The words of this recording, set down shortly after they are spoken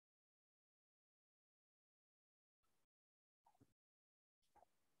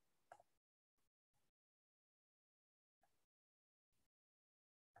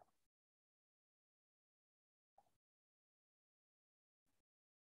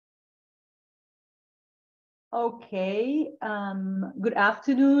Okay, good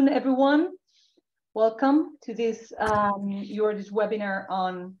afternoon, everyone. Welcome to this webinar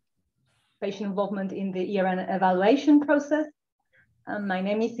on patient involvement in the ERN evaluation process. My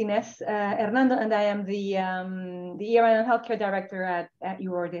name is Ines Hernando, and I am the ERN Healthcare Director at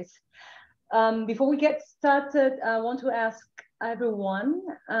ERNs. Before we get started, I want to ask everyone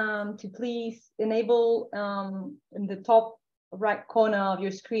to please enable in the top right corner of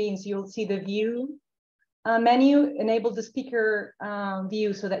your screens, you'll see the view menu. Enable the speaker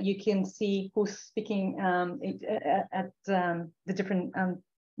view so that you can see who's speaking at the different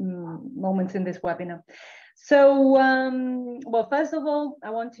moments in this webinar. So, well, first of all,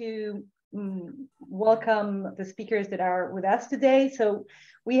 I want to welcome the speakers that are with us today. So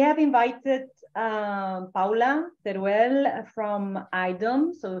we have invited Paula Teruel from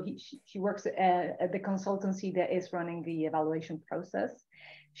IDOM. So she works at the consultancy that is running the evaluation process.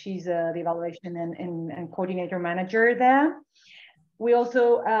 She's the evaluation and coordinator manager there. We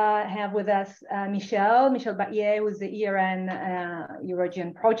also have with us Michelle Barrier, who is the ERN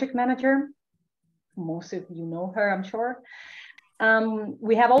European project manager. Most of you know her, I'm sure.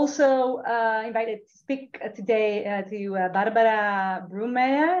 We have also invited to speak today to Barbara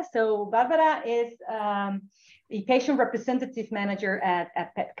Brumeyer. So Barbara is the patient representative manager at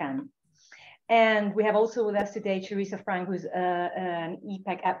PetCan. And we have also with us today Teresa Frank, who's an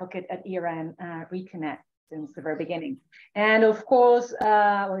EPEC advocate at ERN Reconnect since the very beginning. And of course,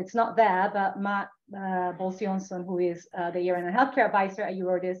 well, it's not there, but Matt Bolsionson, who is the ERN Healthcare Advisor at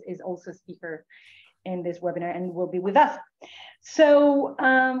ERNs, is also a speaker in this webinar and will be with us. So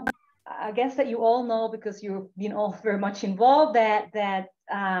I guess that you all know, because you've been all very much involved, that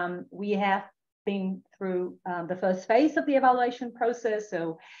we have been through the first phase of the evaluation process.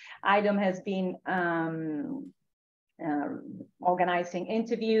 So IDOM has been organizing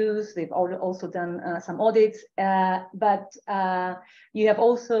interviews. They've also done some audits, but you have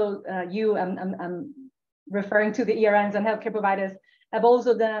also, I'm referring to the ERNs and healthcare providers, have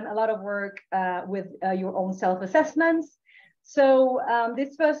also done a lot of work with your own self-assessments. So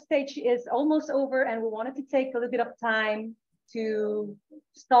this first stage is almost over, and we wanted to take a little bit of time to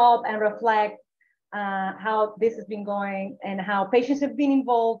stop and reflect how this has been going and how patients have been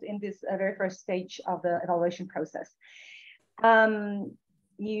involved in this very first stage of the evaluation process.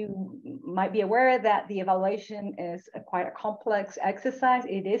 You might be aware that the evaluation is quite a complex exercise.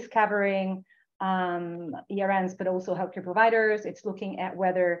 It is covering ERNs, but also healthcare providers. It's looking at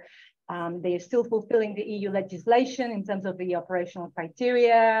whether they are still fulfilling the EU legislation in terms of the operational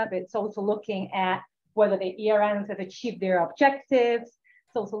criteria, but it's also looking at whether the ERNs have achieved their objectives.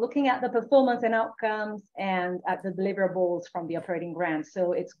 It's also looking at the performance and outcomes and at the deliverables from the operating grants.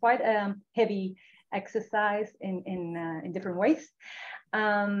 So it's quite a heavy exercise in different ways.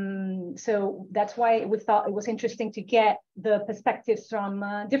 So that's why we thought it was interesting to get the perspectives from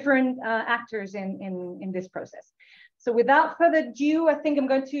different actors in this process. So without further ado, I think I'm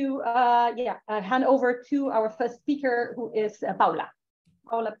going to hand over to our first speaker, who is Paula.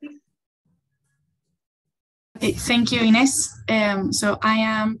 Paula, please. Okay, thank you, Ines. So I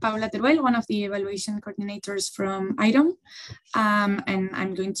am Paula Teruel, one of the evaluation coordinators from IDOM, and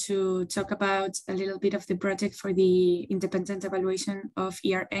I'm going to talk about a little bit of the project for the independent evaluation of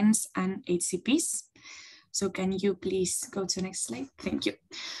ERNs and HCPs. So can you please go to the next slide? Thank you.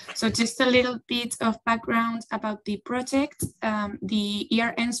 So just a little bit of background about the project. The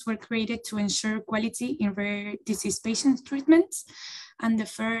ERNs were created to ensure quality in rare disease patient treatments. And the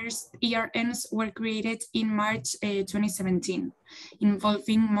first ERNs were created in March 2017,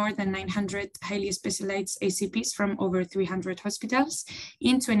 involving more than 900 highly specialized ACPs from over 300 hospitals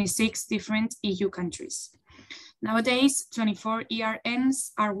in 26 different EU countries. Nowadays, 24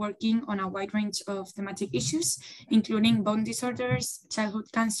 ERNs are working on a wide range of thematic issues, including bone disorders, childhood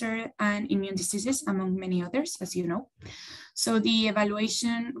cancer, and immune diseases, among many others, as you know. So the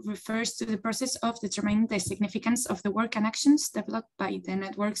evaluation refers to the process of determining the significance of the work and actions developed by the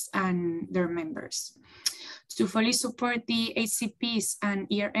networks and their members. To fully support the HCPs and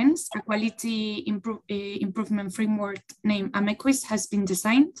ERNs, a quality improvement framework named AMEQUIS has been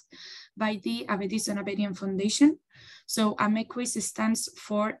designed by the Avedis Onabedian Foundation. So AMEQUIS stands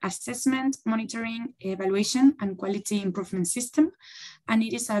for Assessment, Monitoring, Evaluation, and Quality Improvement System. And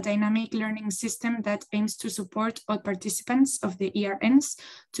it is a dynamic learning system that aims to support all participants of the ERNs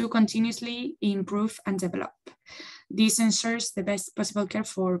to continuously improve and develop. This ensures the best possible care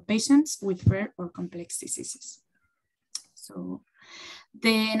for patients with rare or complex diseases. So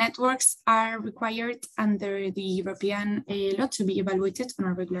The networks are required under the European law to be evaluated on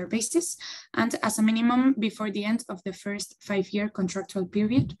a regular basis and as a minimum before the end of the first 5-year contractual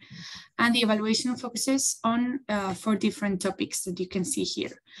period. And the evaluation focuses on 4 different topics that you can see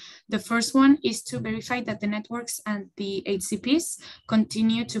here. The first one is to verify that the networks and the HCPs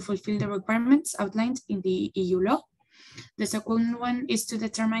continue to fulfill the requirements outlined in the EU law. The second one is to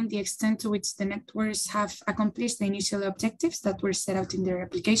determine the extent to which the networks have accomplished the initial objectives that were set out in their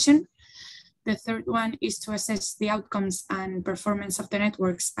application. The third one is to assess the outcomes and performance of the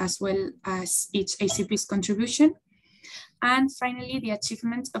networks as well as each ACP's contribution. And finally, the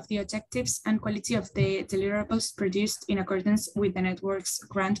achievement of the objectives and quality of the deliverables produced in accordance with the network's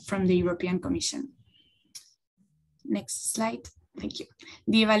grant from the European Commission. Next slide. Thank you.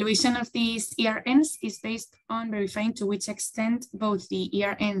 The evaluation of these ERNs is based on verifying to which extent both the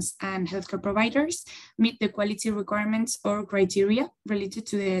ERNs and healthcare providers meet the quality requirements or criteria related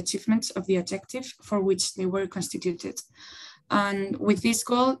to the achievements of the objective for which they were constituted. And with this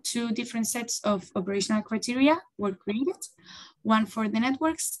goal, 2 different sets of operational criteria were created, one for the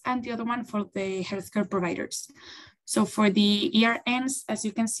networks and the other one for the healthcare providers. So for the ERNs, as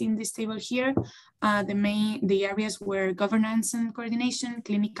you can see in this table here, the areas were governance and coordination,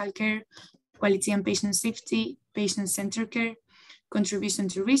 clinical care, quality and patient safety, patient-centered care, contribution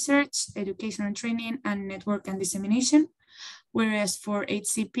to research, education and training, and network and dissemination. Whereas for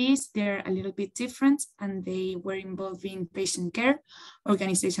HCPs, they're a little bit different and they were involved in patient care,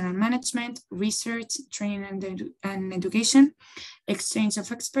 organizational management, research, training and education, exchange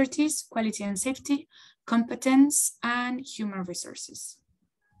of expertise, quality and safety, competence, and human resources.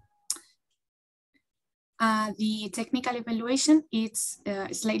 The technical evaluation is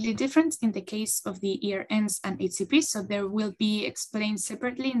slightly different in the case of the ERNs and HCPs, so there will be explained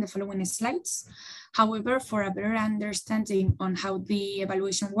separately in the following slides. However, for a better understanding on how the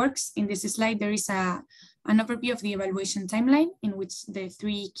evaluation works, in this slide there is an overview of the evaluation timeline in which the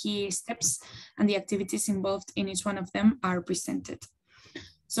 3 key steps and the activities involved in each one of them are presented.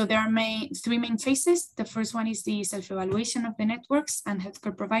 So there are 3 main phases. The first one is the self-evaluation of the networks and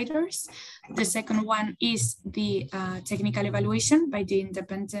healthcare providers. The second one is the technical evaluation by the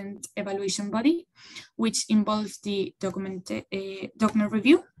independent evaluation body, which involves the document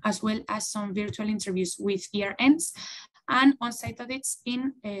review, as well as some virtual interviews with ERNs and on-site audits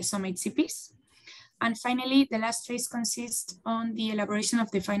in some HCPs. And finally, the last phase consists on the elaboration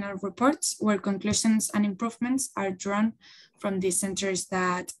of the final reports, where conclusions and improvements are drawn from the centers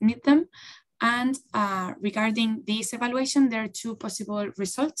that need them. And regarding this evaluation, there are 2 possible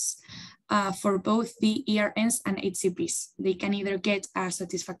results for both the ERNs and HCPs. They can either get a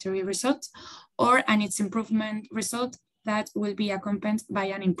satisfactory result or an its improvement result that will be accompanied by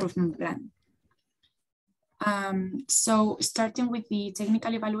an improvement plan. So starting with the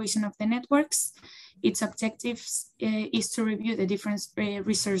technical evaluation of the networks, its objectives is to review the different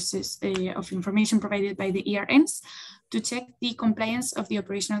resources of information provided by the ERNs to check the compliance of the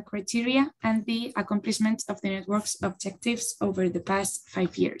operational criteria and the accomplishment of the network's objectives over the past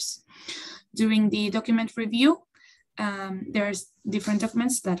 5 years. During the document review, there's different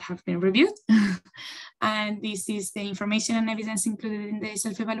documents that have been reviewed. And this is the information and evidence included in the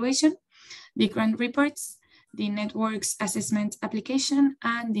self-evaluation, the grant reports, the network's assessment application,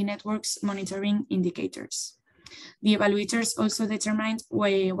 and the network's monitoring indicators. The evaluators also determined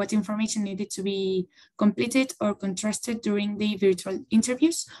what information needed to be completed or contrasted during the virtual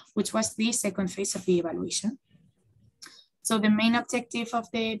interviews, which was the second phase of the evaluation. So the main objective of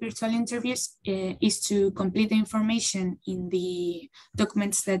the virtual interviews is to complete the information in the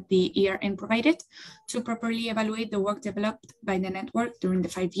documents that the ERN provided to properly evaluate the work developed by the network during the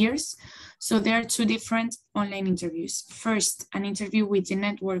 5 years. So there are 2 different online interviews. First, an interview with the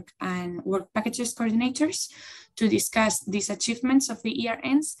network and work packages coordinators to discuss these achievements of the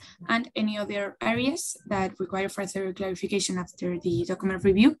ERNs and any other areas that require further clarification after the document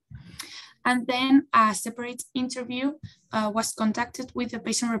review. And then a separate interview was conducted with the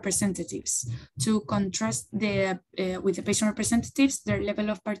patient representatives to contrast with the patient representatives their level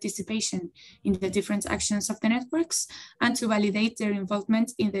of participation in the different actions of the networks and to validate their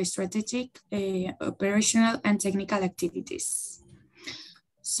involvement in the strategic, operational, and technical activities.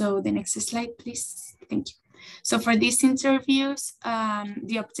 So the next slide, please. Thank you. So for these interviews,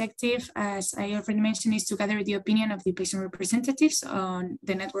 the objective, as I already mentioned, is to gather the opinion of the patient representatives on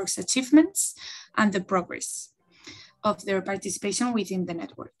the network's achievements and the progress of their participation within the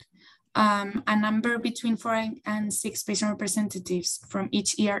network. A number between 4 and 6 patient representatives from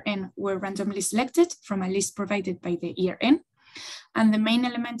each ERN were randomly selected from a list provided by the ERN. And the main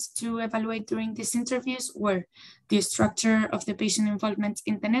elements to evaluate during these interviews were the structure of the patient involvement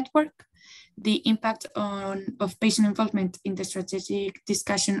in the network, the impact of patient involvement in the strategic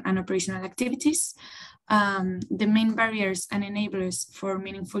discussion and operational activities, the main barriers and enablers for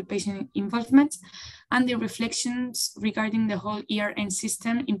meaningful patient involvement, and the reflections regarding the whole ERN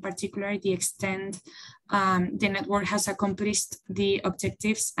system, in particular the extent the network has accomplished the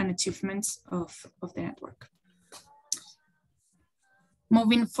objectives and achievements of the network.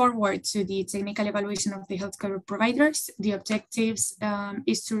 Moving forward to the technical evaluation of the healthcare providers, the objectives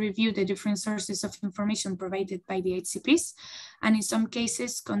is to review the different sources of information provided by the HCPs, and in some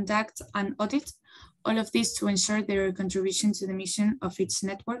cases conduct an audit. All of this to ensure their contribution to the mission of each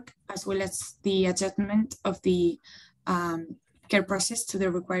network, as well as the adjustment of the care process to the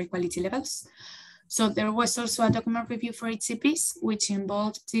required quality levels. So there was also a document review for HCPs, which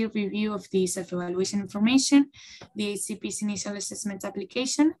involved the review of the self-evaluation information, the HCP's initial assessment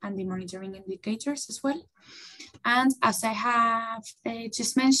application, and the monitoring indicators as well. And as I have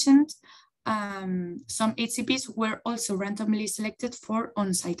just mentioned, some HCPs were also randomly selected for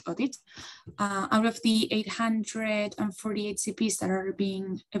on-site audit. Out of the 840 HCPs that are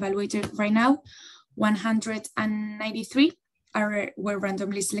being evaluated right now, 193 were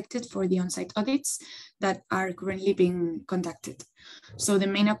randomly selected for the on-site audits that are currently being conducted. So the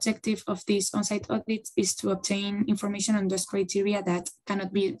main objective of these on-site audits is to obtain information on those criteria that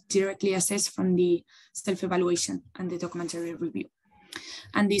cannot be directly assessed from the self-evaluation and the documentary review.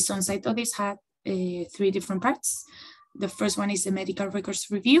 And these on-site audits had 3 different parts. The first one is a medical records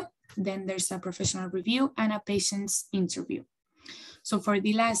review, then there's a professional review and a patient's interview. So for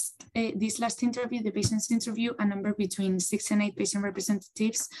this last interview, the patient's interview, a number between 6 and 8 patient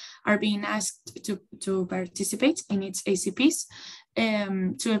representatives are being asked to participate in its HCPs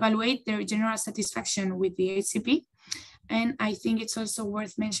to evaluate their general satisfaction with the HCP. And I think it's also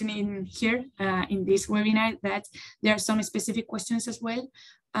worth mentioning here in this webinar that there are some specific questions as well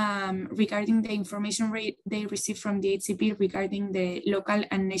regarding the information they receive from the HCP regarding the local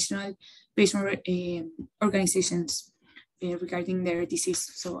and national patient organizations regarding their disease.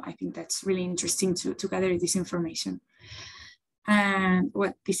 So I think that's really interesting to gather this information. And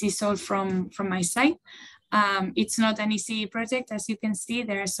well, this is all from my side. It's not an easy project, as you can see.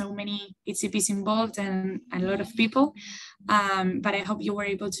 There are so many HCPs involved and a lot of people, but I hope you were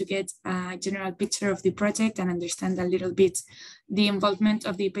able to get a general picture of the project and understand a little bit the involvement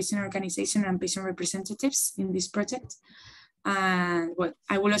of the patient organization and patient representatives in this project. And well,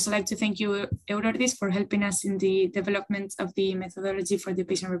 I would also like to thank you, Eurordis, for helping us in the development of the methodology for the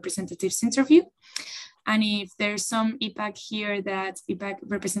patient representatives interview. And if there's some EPAC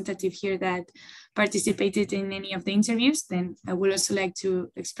representative here that participated in any of the interviews, then I would also like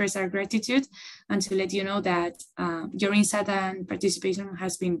to express our gratitude and to let you know that your insight and participation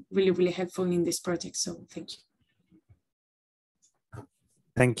has been really, really helpful in this project. So thank you.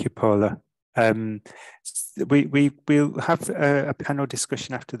 Thank you, Paula. We'll have a panel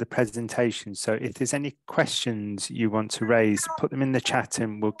discussion after the presentation. So if there's any questions you want to raise, put them in the chat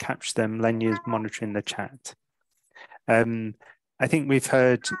and we'll catch them. Lenya's monitoring the chat. I think we've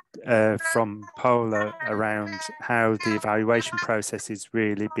heard from Paula around how the evaluation process is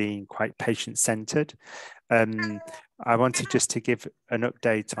really being quite patient-centered. I wanted just to give an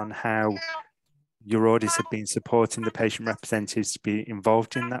update on how your audits have been supporting the patient representatives to be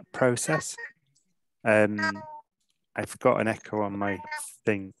involved in that process. I've got an echo on my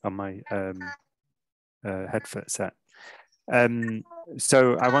thing, on my headphone set.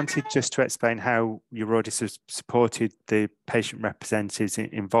 So I wanted just to explain how your audits have supported the patient representatives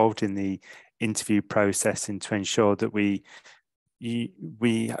involved in the interview process and to ensure that we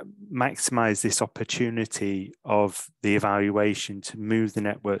maximize this opportunity of the evaluation to move the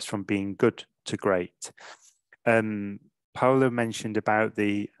networks from being good to great. Paula mentioned about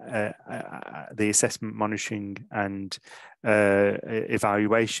the assessment, monitoring and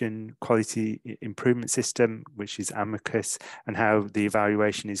evaluation quality improvement system, which is Amicus, and how the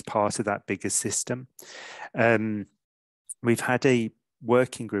evaluation is part of that bigger system. We've had a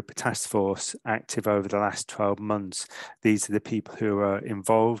working group, a task force, active over the last 12 months. These are the people who are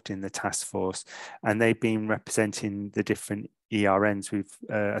involved in the task force, and they've been representing the different ERNs.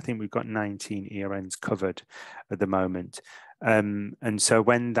 I think we've got 19 ERNs covered at the moment. And so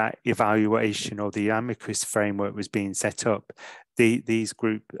when that evaluation or the Amicus framework was being set up, these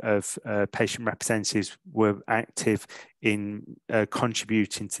group of patient representatives were active in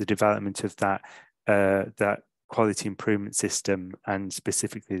contributing to the development of that quality improvement system and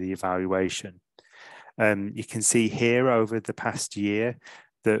specifically the evaluation. You can see here over the past year,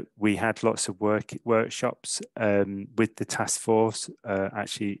 that we had lots of workshops with the task force,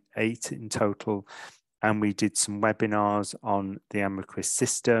 actually 8 in total, and we did some webinars on the AmriQuest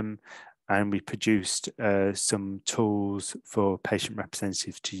system, and we produced some tools for patient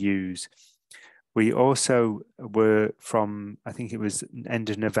representatives to use. We also were, from, I think it was end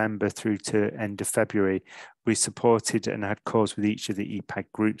of November through to end of February, we supported and had calls with each of the EPAG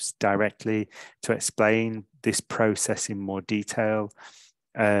groups directly to explain this process in more detail,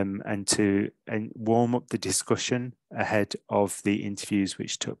 and to warm up the discussion ahead of the interviews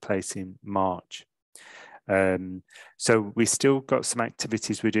which took place in March. So we still got some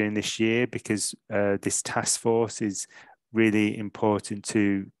activities we're doing this year, because this task force is really important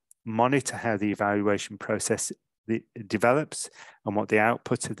to monitor how the evaluation process develops and what the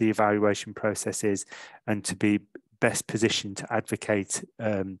output of the evaluation process is, and to be best positioned to advocate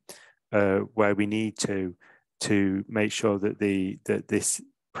where we need to make sure that this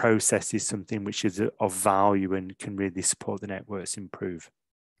process is something which is of value and can really support the networks improve.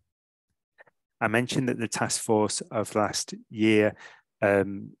 I mentioned that the task force of last year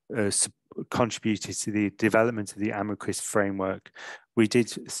contributed to the development of the AmriQuest framework. We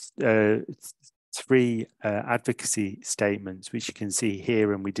did 3 advocacy statements, which you can see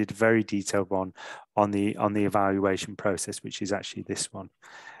here, and we did a very detailed one on the evaluation process, which is actually this one.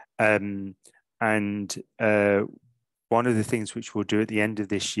 One of the things which we'll do at the end of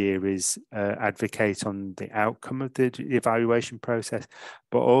this year is advocate on the outcome of the evaluation process,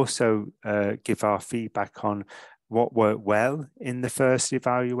 but also give our feedback on what worked well in the first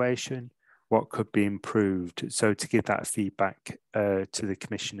evaluation, what could be improved. So to give that feedback to the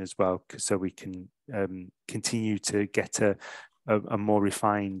Commission as well, so we can continue to get a more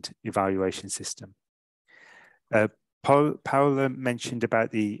refined evaluation system. Paula mentioned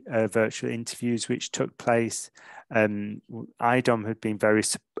about the virtual interviews which took place. IDOM had been very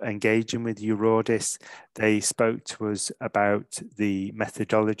engaging with Eurordis. They spoke to us about the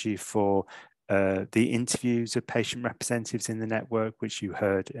methodology for the interviews of patient representatives in the network, which you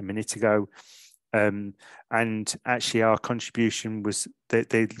heard a minute ago. And actually our contribution was that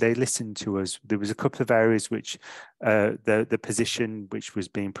they listened to us. There was a couple of areas which the position which was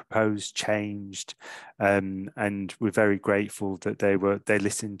being proposed changed, and we're very grateful that they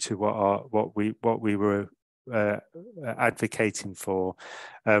listened to what we were advocating for.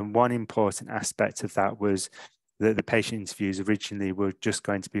 One important aspect of that was that the patient interviews originally were just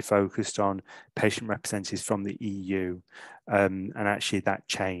going to be focused on patient representatives from the EU, and actually that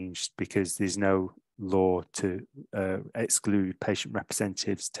changed because there's no law to exclude patient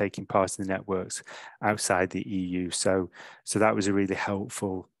representatives taking part in the networks outside the EU. So that was a really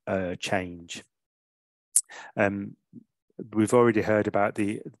helpful change. We've already heard about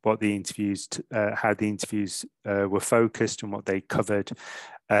how the interviews were focused and what they covered.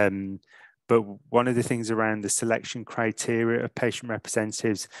 But one of the things around the selection criteria of patient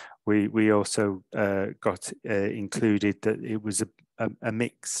representatives, we also got included that it was a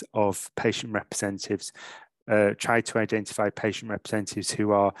mix of patient representatives, tried to identify patient representatives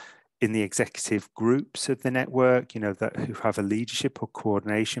who are in the executive groups of the network, who have a leadership or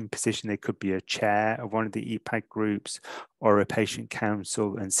coordination position. They could be a chair of one of the EPAG groups or a patient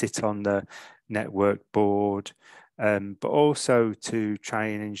council and sit on the network board. But also to try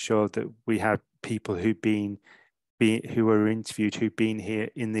and ensure that we have people who were interviewed who've been here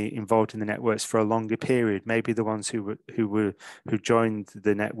involved in the networks for a longer period. Maybe the ones who joined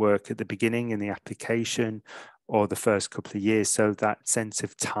the network at the beginning in the application or the first couple of years. So that sense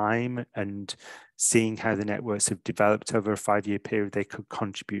of time and seeing how the networks have developed over a 5-year period, they could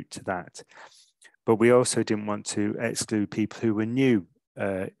contribute to that. But we also didn't want to exclude people who were new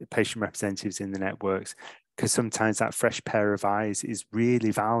patient representatives in the networks, because sometimes that fresh pair of eyes is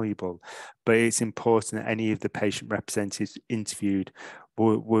really valuable. But it's important that any of the patient representatives interviewed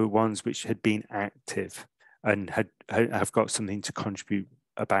were ones which had been active and have got something to contribute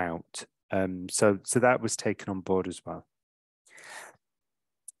about. So that was taken on board as well.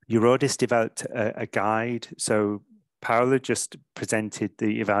 Eurordis developed a guide. So Paula just presented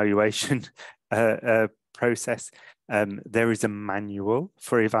the evaluation process. There is a manual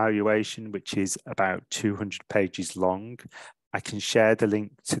for evaluation, which is about 200 pages long. I can share the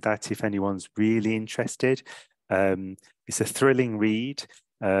link to that if anyone's really interested. It's a thrilling read.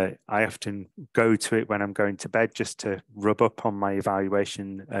 I often go to it when I'm going to bed just to rub up on my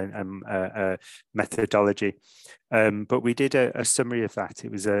evaluation and methodology. But we did a summary of that.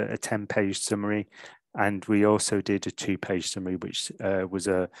 It was a 10-page summary, and we also did a 2-page summary, which was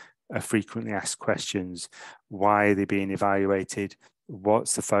a frequently asked questions. Why are they being evaluated?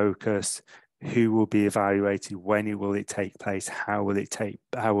 What's the focus? who will be evaluated, when will it take place, how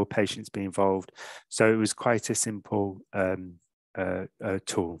will patients be involved. So it was quite a simple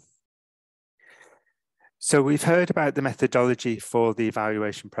tool. So we've heard about the methodology for the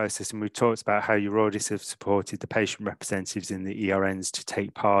evaluation process, and we've talked about how your audits have supported the patient representatives in the ERNs to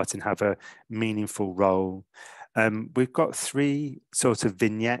take part and have a meaningful role. We've got three sort of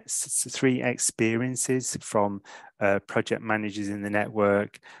vignettes, three experiences from project managers in the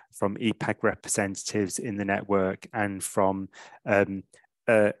network, from EPAG representatives in the network, and from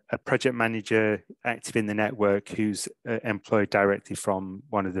a project manager active in the network who's employed directly from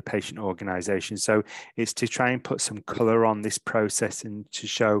one of the patient organizations. So it's to try and put some color on this process and to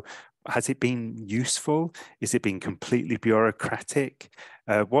show, has it been useful? Is it been completely bureaucratic?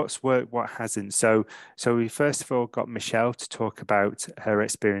 What's worked, what hasn't? So we first of all got Michelle to talk about her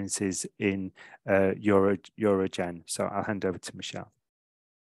experiences in EuroGen. So I'll hand over to Michelle.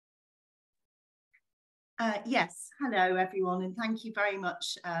 Yes, hello everyone, and thank you very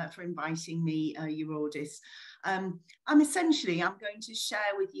much for inviting me, Eurodis. I'm going to share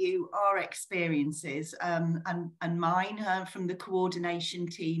with you our experiences and mine from the coordination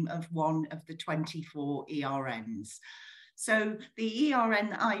team of one of the 24 ERNs. So the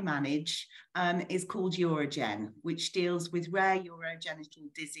ERN I manage is called EuroGen, which deals with rare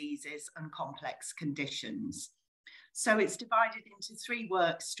urogenital diseases and complex conditions. So it's divided into three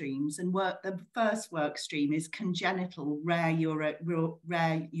work streams, and the first work stream is congenital rare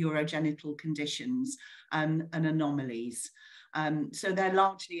urogenital conditions and anomalies. So they're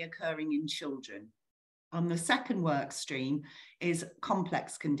largely occurring in children. On the second work stream is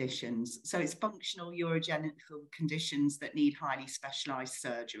complex conditions. So it's functional urogenital conditions that need highly specialized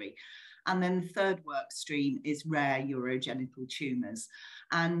surgery. And then the third work stream is rare urogenital tumours.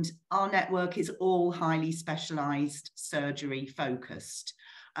 And our network is all highly specialised surgery focused.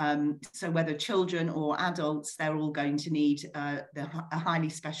 So whether children or adults, they're all going to need a highly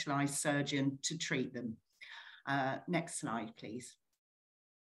specialised surgeon to treat them. Next slide, please.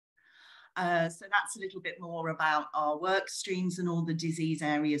 So that's a little bit more about our work streams and all the disease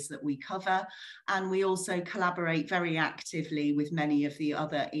areas that we cover. And we also collaborate very actively with many of the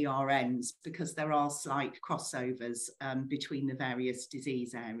other ERNs because there are slight crossovers between the various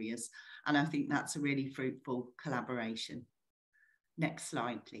disease areas. And I think that's a really fruitful collaboration. Next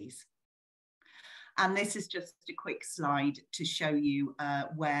slide, please. And this is just a quick slide to show you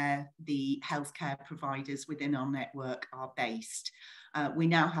where the healthcare providers within our network are based. We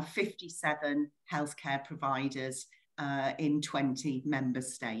now have 57 healthcare providers in 20 member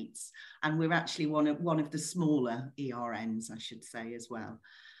states. And we're actually one of the smaller ERNs, I should say, as well.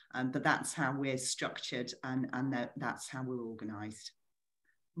 But that's how we're structured and that's how we're organised.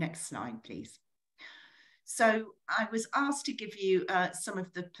 Next slide, please. So I was asked to give you some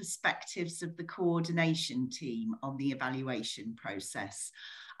of the perspectives of the coordination team on the evaluation process.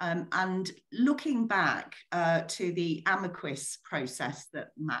 And looking back to the Amicus process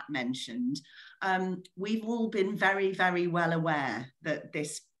that Matt mentioned, we've all been very, very well aware that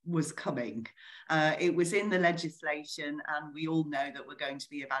this was coming. It was in the legislation, and we all know that we're going to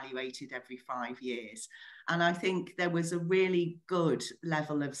be evaluated every 5 years. And I think there was a really good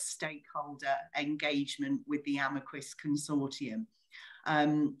level of stakeholder engagement with the Amicus consortium.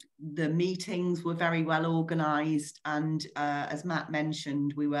 The meetings were very well organised, and as Matt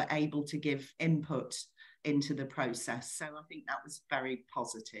mentioned, we were able to give input into the process. So I think that was very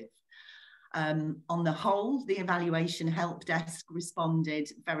positive. On the whole, the evaluation help desk responded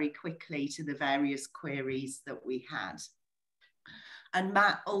very quickly to the various queries that we had. And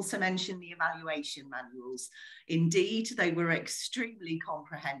Matt also mentioned the evaluation manuals. Indeed, they were extremely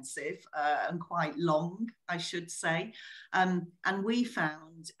comprehensive and quite long, I should say. And we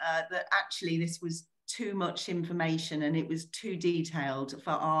found that actually this was too much information and it was too detailed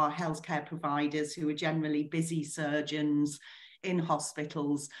for our healthcare providers who are generally busy surgeons in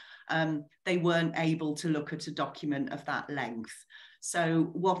hospitals. They weren't able to look at a document of that length. So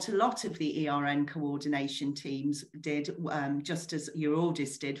what a lot of the ERN coordination teams did, just as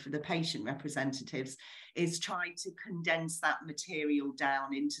Eurodis did for the patient representatives, is try to condense that material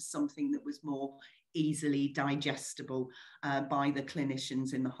down into something that was more easily digestible by the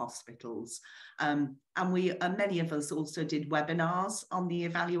clinicians in the hospitals. And many of us also did webinars on the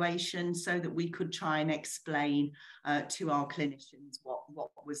evaluation so that we could try and explain to our clinicians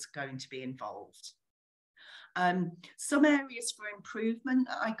what was going to be involved. Some areas for improvement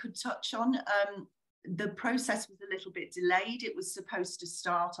that I could touch on. The process was a little bit delayed. It was supposed to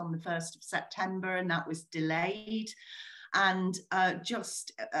start on the 1st of September and that was delayed. And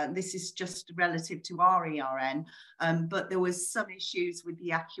this is just relative to our ERN, but there was some issues with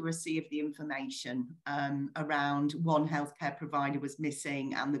the accuracy of the information around one healthcare provider was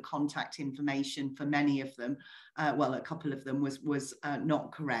missing, and the contact information for many of them, well, a couple of them was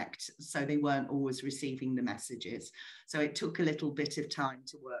not correct. So they weren't always receiving the messages. So it took a little bit of time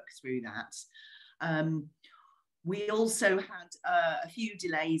to work through that. We also had a few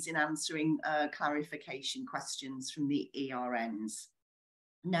delays in answering clarification questions from the ERNs.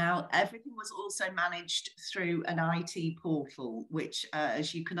 Now, everything was also managed through an IT portal, which,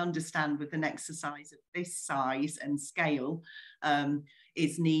 as you can understand, with an exercise of this size and scale,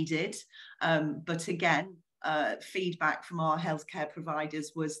 is needed. But again, feedback from our healthcare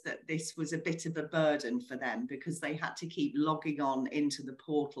providers was that this was a bit of a burden for them, because they had to keep logging on into the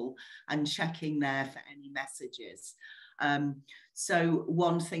portal and checking there for any messages. So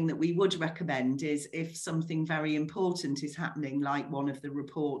one thing that we would recommend is, if something very important is happening, like one of the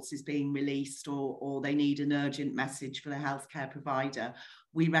reports is being released, or they need an urgent message for the healthcare provider,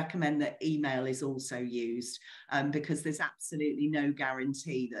 we recommend that email is also used, because there's absolutely no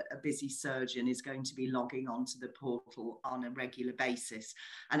guarantee that a busy surgeon is going to be logging onto the portal on a regular basis.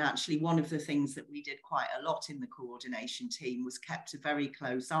 And actually, one of the things that we did quite a lot in the coordination team was kept a very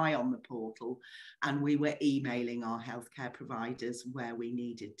close eye on the portal, and we were emailing our healthcare providers where we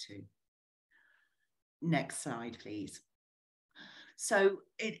needed to. Next slide, please. So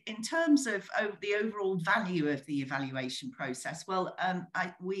in terms of the overall value of the evaluation process, well,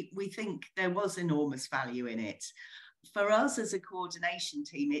 we think there was enormous value in it. For us as a coordination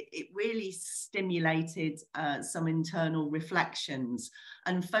team, it really stimulated some internal reflections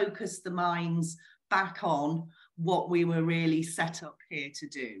and focused the minds back on what we were really set up here to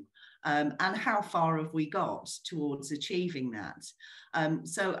do. And how far have we got towards achieving that?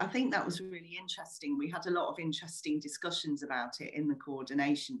 So I think that was really interesting. We had a lot of interesting discussions about it in the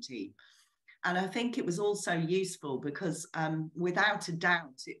coordination team. And I think it was also useful because without a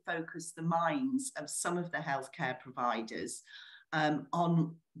doubt, it focused the minds of some of the healthcare providers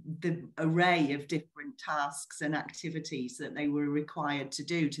on the array of different tasks and activities that they were required to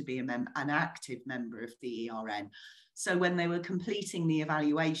do to be an active member of the ERN. So when they were completing the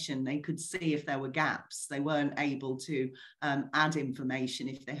evaluation, they could see if there were gaps. They weren't able to add information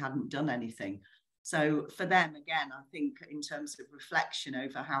if they hadn't done anything. So for them, again, I think in terms of reflection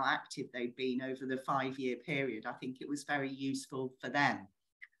over how active they've been over the 5-year period, I think it was very useful for them.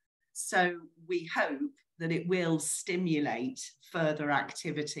 So we hope that it will stimulate further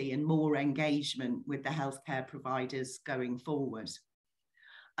activity and more engagement with the healthcare providers going forward.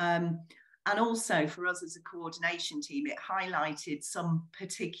 And also for us as a coordination team, it highlighted some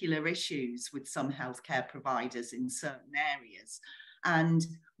particular issues with some healthcare providers in certain areas. And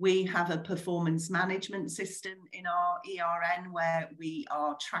we have a performance management system in our ERN where we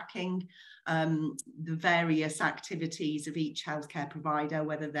are tracking the various activities of each healthcare provider,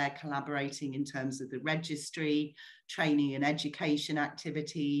 whether they're collaborating in terms of the registry, training and education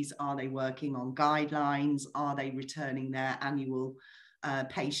activities, are they working on guidelines, are they returning their annual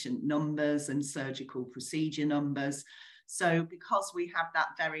patient numbers and surgical procedure numbers. So because we have that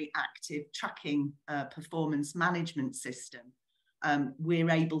very active tracking performance management system,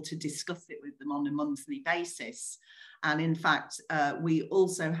 we're able to discuss it with them on a monthly basis. And in fact, we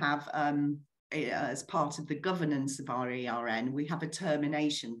also have, as part of the governance of our ERN, we have a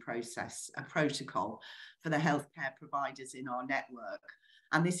termination process, a protocol for the healthcare providers in our network.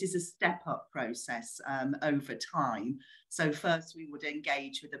 And this is a step-up process over time. So first we would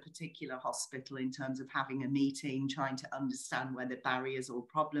engage with a particular hospital in terms of having a meeting, trying to understand where the barriers or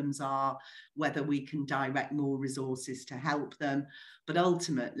problems are, whether we can direct more resources to help them. But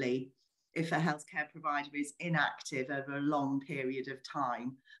ultimately, if a healthcare provider is inactive over a long period of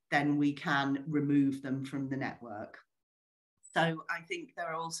time, then we can remove them from the network. So I think there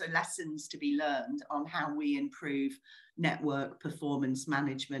are also lessons to be learned on how we improve network performance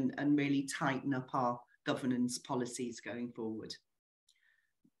management and really tighten up our governance policies going forward.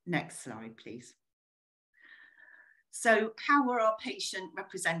 Next slide, please. So how were our patient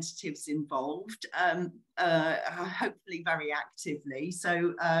representatives involved? Hopefully very actively.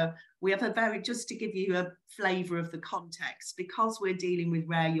 So we have just to give you a flavour of the context, because we're dealing with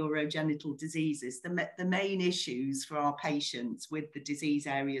rare urogenital diseases, the main issues for our patients with the disease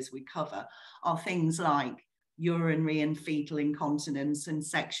areas we cover are things like urinary and fetal incontinence and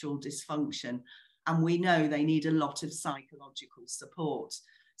sexual dysfunction. And we know they need a lot of psychological support.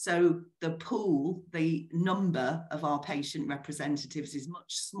 So the pool, the number of our patient representatives is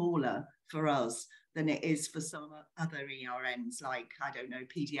much smaller for us than it is for some other ERNs, like, I don't know,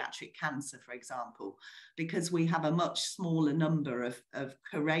 pediatric cancer, for example, because we have a much smaller number of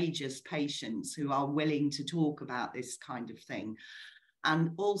courageous patients who are willing to talk about this kind of thing.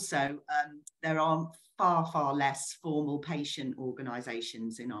 And also, there are far, far less formal patient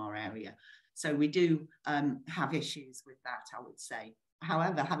organisations in our area. So we do have issues with that, I would say.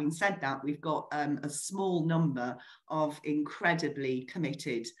 However, having said that, we've got a small number of incredibly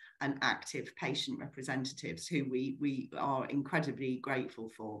committed and active patient representatives who we are incredibly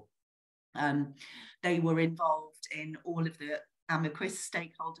grateful for. They were involved in all of the amicus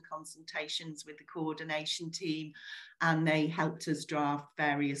stakeholder consultations with the coordination team, and they helped us draft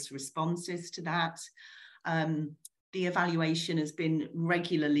various responses to that. The evaluation has been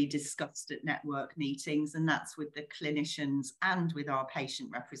regularly discussed at network meetings, and that's with the clinicians and with our patient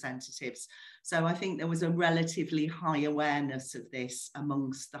representatives. So I think there was a relatively high awareness of this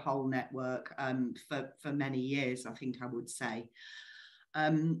amongst the whole network for many years, I think I would say.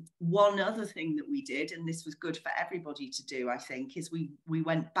 One other thing that we did, and this was good for everybody to do, I think, is we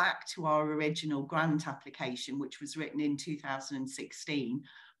went back to our original grant application, which was written in 2016,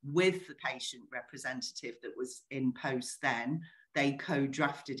 with the patient representative that was in post then. They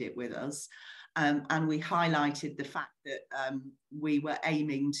co-drafted it with us. And we highlighted the fact that we were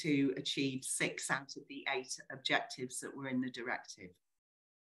aiming to achieve 6 out of the 8 objectives that were in the directive.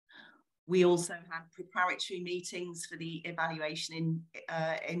 We also had preparatory meetings for the evaluation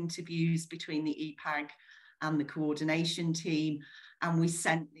interviews between the EPAG and the coordination team, and we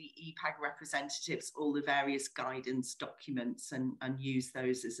sent the EPAG representatives all the various guidance documents and used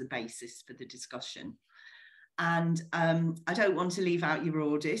those as a basis for the discussion. And I don't want to leave out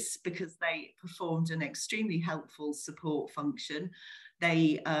EURORDIS because they performed an extremely helpful support function.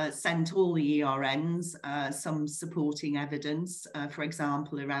 They sent all the ERNs some supporting evidence, for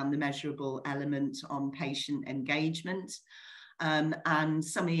example, around the measurable element on patient engagement. And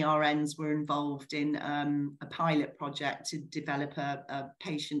some ERNs were involved in a pilot project to develop a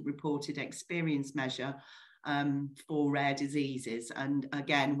patient-reported experience measure for rare diseases. And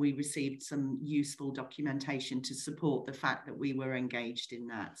again, we received some useful documentation to support the fact that we were engaged in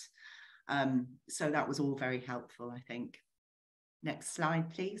that. So that was all very helpful, I think. Next slide,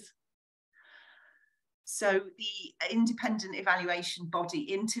 please. So the independent evaluation body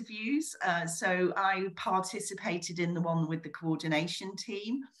interviews. So I participated in the one with the coordination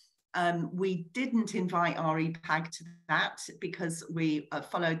team. We didn't invite our EPAG to that because we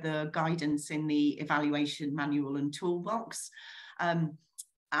followed the guidance in the evaluation manual and toolbox.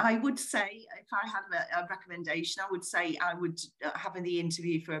 I would say, if I had a recommendation, I would say I would have the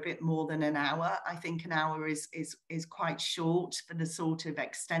interview for a bit more than an hour. I think an hour is quite short for the sort of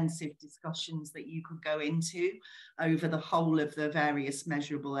extensive discussions that you could go into over the whole of the various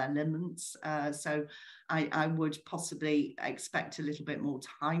measurable elements. So I would possibly expect a little bit more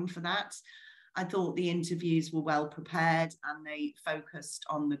time for that. I thought the interviews were well prepared and they focused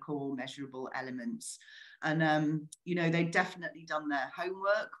on the core measurable elements. And, you know, they've definitely done their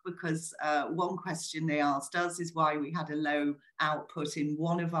homework because one question they asked us is why we had a low output in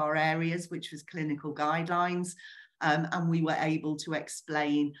one of our areas, which was clinical guidelines. And we were able to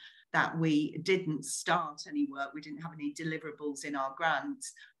explain that we didn't start any work, we didn't have any deliverables in our grant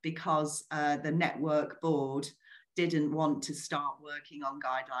because the network board didn't want to start working on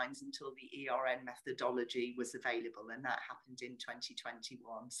guidelines until the ERN methodology was available, and that happened in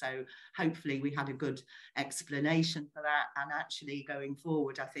 2021. So hopefully we had a good explanation for that, and actually going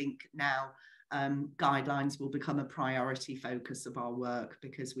forward, I think now guidelines will become a priority focus of our work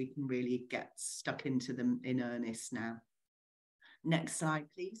because we can really get stuck into them in earnest now. Next slide,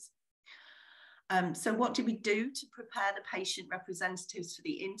 please. So what did we do to prepare the patient representatives for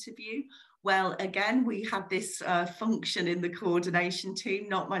the interview? Well, again, we had this function in the coordination team,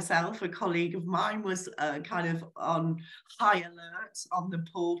 not myself, a colleague of mine was kind of on high alert on the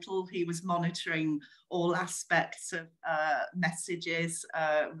portal. He was monitoring all aspects of messages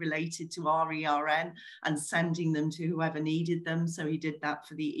related to our ERN and sending them to whoever needed them. So he did that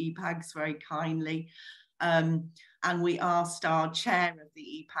for the EPAGs very kindly. And we asked our chair of the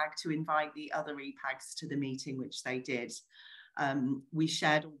EPAG to invite the other EPAGs to the meeting, which they did. We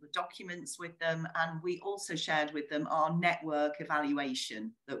shared all the documents with them, and we also shared with them our network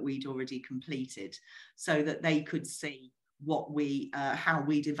evaluation that we'd already completed so that they could see what how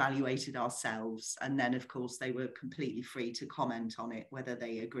we'd evaluated ourselves. And then, of course, they were completely free to comment on it, whether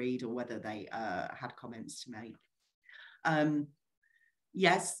they agreed or whether they had comments to make.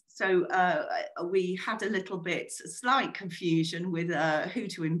 Yes, so we had a slight confusion with who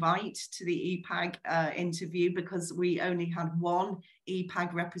to invite to the EPAG interview, because we only had one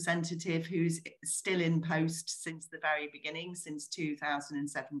EPAG representative who's still in post since the very beginning, since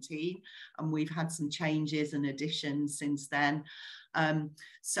 2017, and we've had some changes and additions since then.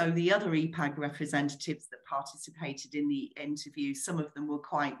 So the other EPAG representatives that participated in the interview, some of them were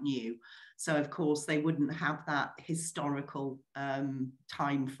quite new. So of course they wouldn't have that historical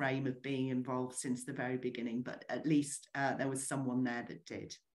time frame of being involved since the very beginning, but at least there was someone there that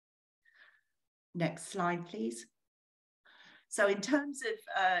did. Next slide, please. So in terms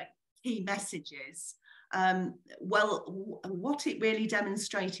of key messages, well, what it really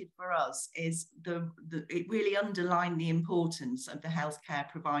demonstrated for us is it really underlined the importance of the healthcare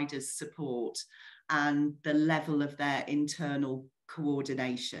providers' support and the level of their internal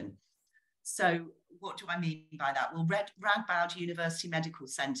coordination. So what do I mean by that? Well, Radboud University Medical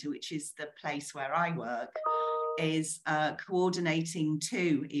Centre, which is the place where I work, is coordinating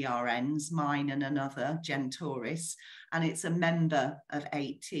 2 ERNs, mine and another, Jen Torres, and it's a member of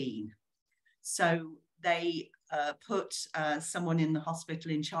 18. So they put someone in the hospital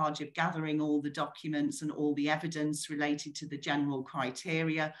in charge of gathering all the documents and all the evidence related to the general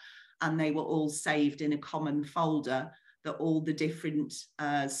criteria, and they were all saved in a common folder that all the different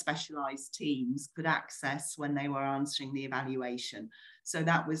specialised teams could access when they were answering the evaluation. So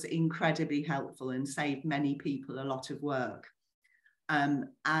that was incredibly helpful and saved many people a lot of work.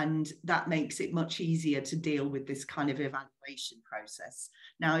 And that makes it much easier to deal with this kind of evaluation process.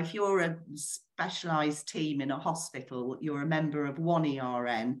 Now, if you're a specialised team in a hospital, you're a member of one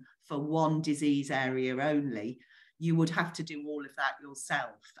ERN for one disease area only, you would have to do all of that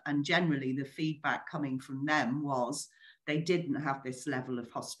yourself. And generally the feedback coming from them was they didn't have this level of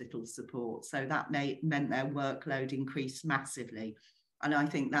hospital support. So that meant their workload increased massively. And I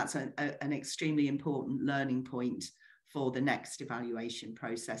think that's an extremely important learning point for the next evaluation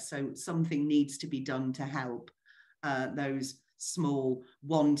process. So something needs to be done to help those small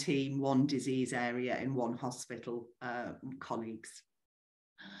one team, one disease area in one hospital colleagues.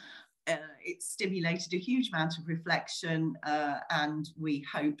 It stimulated a huge amount of reflection, and we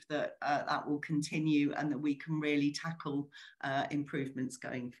hope that that will continue and that we can really tackle improvements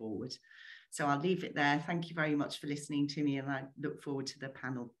going forward. So I'll leave it there. Thank you very much for listening to me, and I look forward to the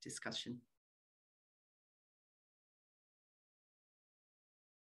panel discussion.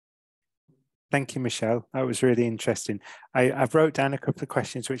 Thank you, Michelle. That was really interesting. I've wrote down a couple of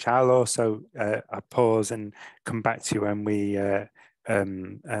questions, which I'll also pause and come back to when we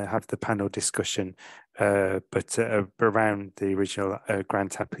have the panel discussion, but around the original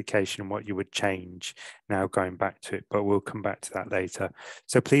grant application, what you would change now going back to it, but we'll come back to that later.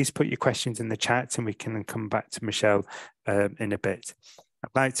 So please put your questions in the chat and we can come back to Michelle in a bit.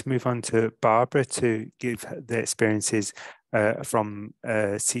 I'd like to move on to Barbara to give the experiences from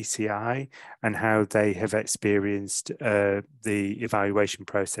CCI and how they have experienced the evaluation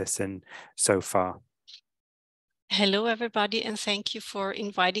process and so far. Hello, everybody, and thank you for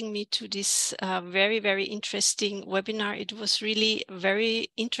inviting me to this very, very interesting webinar. It was really very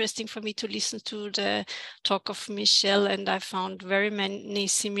interesting for me to listen to the talk of Michelle, and I found very many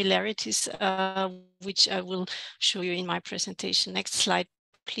similarities, which I will show you in my presentation. Next slide,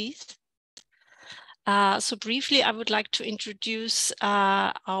 please. So briefly, I would like to introduce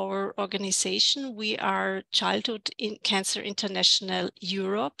our organization. We are Childhood Cancer International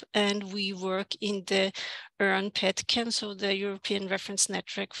Europe, and we work in the ERN PEDCAN, so the European Reference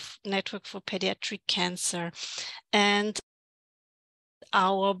Network for Pediatric Cancer. And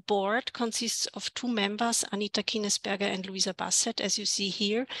our board consists of 2 members, Anita Kinesberger and Luisa Bassett, as you see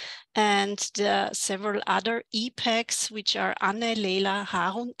here, and several other EPAGs, which are Anne, Leila,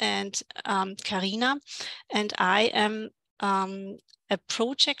 Harun, and Karina. And I am a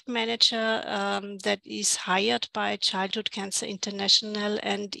project manager that is hired by Childhood Cancer International,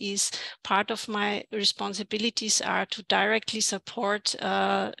 and is part of my responsibilities are to directly support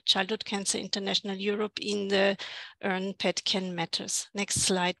Childhood Cancer International Europe in the ERN PEDCAN matters. Next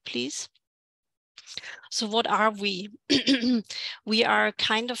slide, please. So what are we? We are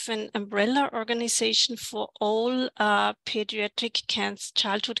kind of an umbrella organization for all pediatric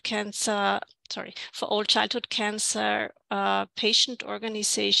cancer, for all childhood cancer patient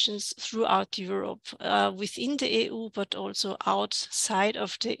organizations throughout Europe, within the EU, but also outside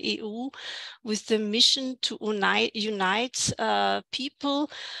of the EU, with the mission to unite people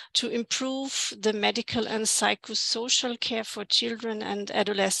to improve the medical and psychosocial care for children and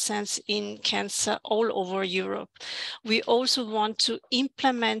adolescents in cancer all over Europe. We also want to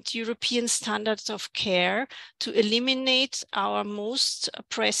implement European standards of care to eliminate our most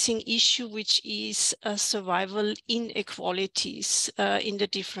pressing issue, which is survival inequalities in the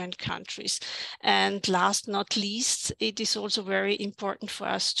different countries. And last not least, it is also very important for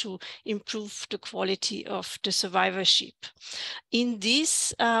us to improve the quality of the survivorship. In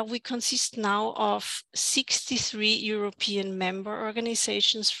this, we consist now of 63 European member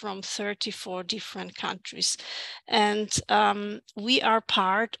organizations from 34 different countries. And we are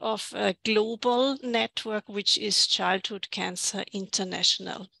part of a global network, which is Childhood Cancer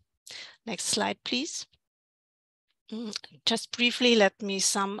International. Next slide, please. Just briefly, let me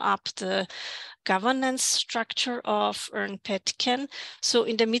sum up the governance structure of ERN PETCAN. So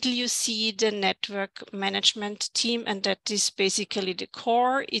in the middle, you see the network management team, and that is basically the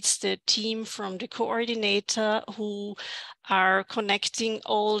core. It's the team from the coordinator who are connecting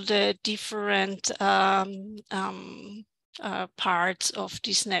all the different parts of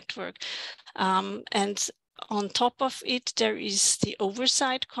this network. And on top of it, there is the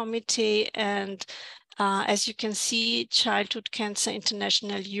oversight committee, and as you can see, Childhood Cancer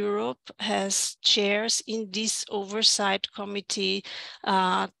International Europe has chairs in this oversight committee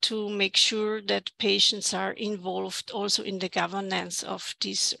to make sure that patients are involved also in the governance of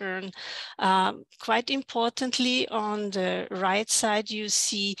this ERN. Quite importantly, on the right side, you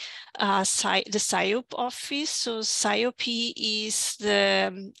see the SIOP office. So SIOP is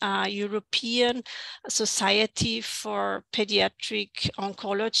the European Society for Pediatric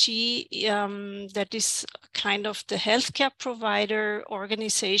Oncology that is kind of the healthcare provider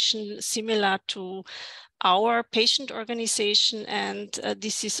organization similar to our patient organization, and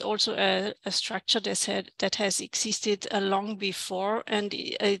this is also a structure that has existed long before, and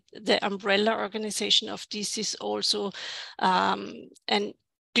the umbrella organization of this is also an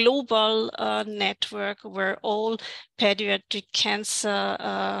global network where all pediatric cancer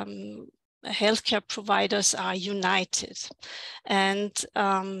healthcare providers are united. And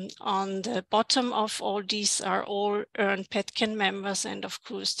on the bottom of all these are all ERN PETCAN members, and of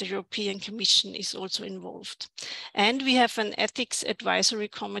course the European Commission is also involved. And we have an ethics advisory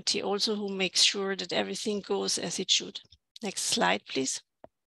committee also who makes sure that everything goes as it should. Next slide, please.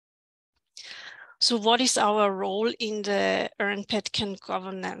 So what is our role in the ERN PETCAN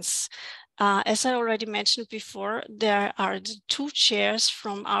governance? As I already mentioned before, there are the two chairs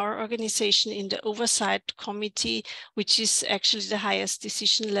from our organization in the oversight committee, which is actually the highest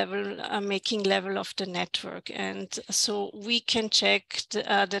decision level, making level of the network. And so we can check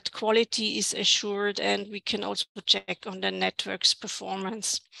that quality is assured, and we can also check on the network's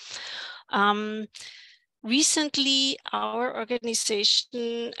performance. Recently, our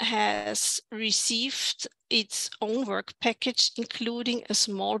organization has received its own work package, including a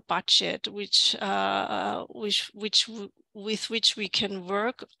small budget, with which we can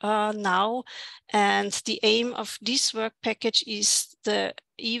work now. And the aim of this work package is the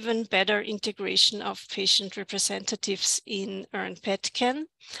even better integration of patient representatives in ERN PETCAN.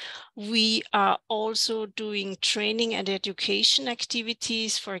 We are also doing training and education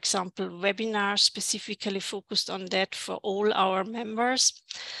activities, for example, webinars specifically focused on that for all our members.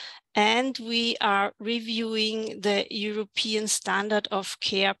 And we are reviewing the European standard of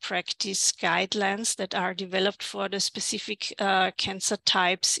care practice guidelines that are developed for the specific cancer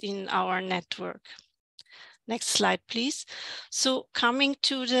types in our network. Next slide, please. So coming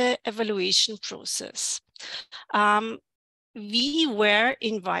to the evaluation process. We were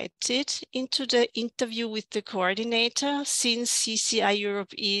invited into the interview with the coordinator, since CCI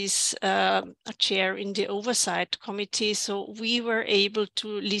Europe is a chair in the oversight committee. So we were able to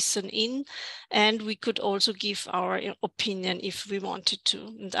listen in, and we could also give our opinion if we wanted to.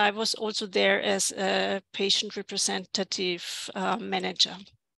 And I was also there as a patient representative manager.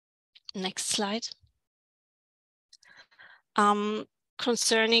 Next slide.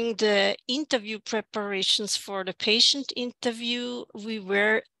 Concerning the interview preparations for the patient interview, we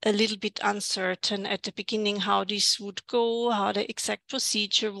were a little bit uncertain at the beginning how this would go, how the exact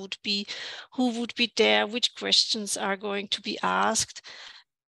procedure would be, who would be there, which questions are going to be asked.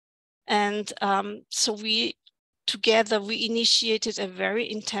 And so together we initiated a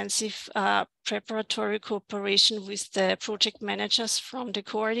very intensive preparatory cooperation with the project managers from the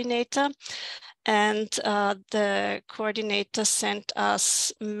coordinator. And the coordinator sent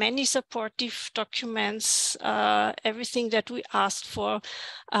us many supportive documents, everything that we asked for.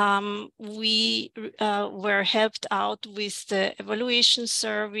 We were helped out with the evaluation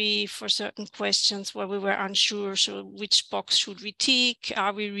survey for certain questions where we were unsure, so which box should we tick?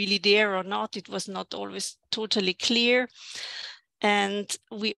 Are we really there or not? It was not always totally clear. And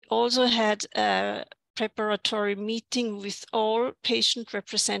we also had a preparatory meeting with all patient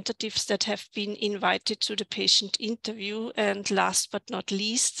representatives that have been invited to the patient interview. And last but not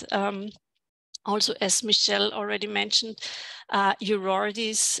least, also, as Michelle already mentioned,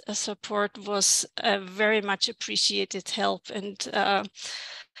 Urori's support was a very much appreciated help, and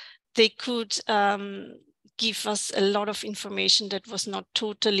they could give us a lot of information that was not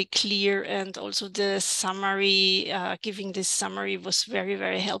totally clear, and also the summary, giving this summary was very,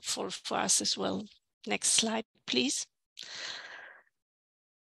 very helpful for us as well. Next slide, please.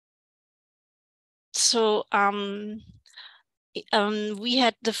 So we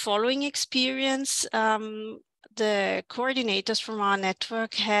had the following experience. The coordinators from our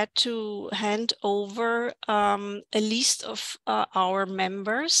network had to hand over a list of our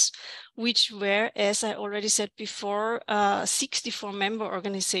members, which were, as I already said before, 64 member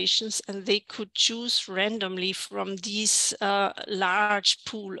organizations, and they could choose randomly from this large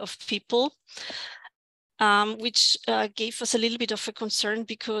pool of people. Which gave us a little bit of a concern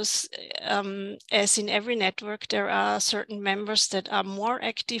because as in every network, there are certain members that are more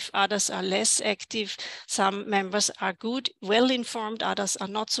active, others are less active. Some members are good, well-informed, others are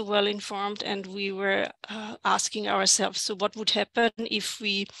not so well-informed. And we were asking ourselves, so what would happen if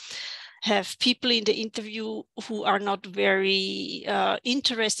we have people in the interview who are not very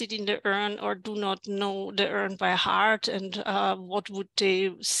interested in the ERN or do not know the ERN by heart, and what would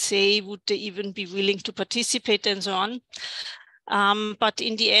they say? Would they even be willing to participate, and so on? But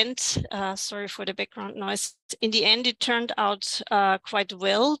in the end, sorry for the background noise, in the end, it turned out quite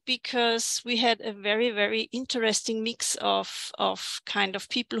well, because we had a very, very interesting mix of kind of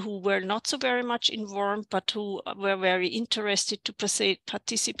people who were not so very much informed, but who were very interested to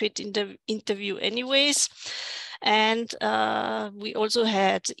participate in the interview anyways. And we also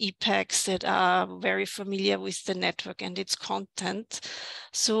had EPACs that are very familiar with the network and its content.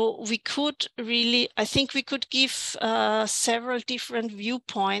 So we could really, I think we could give several different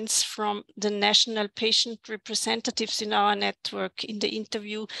viewpoints from the national patient representatives in our network in the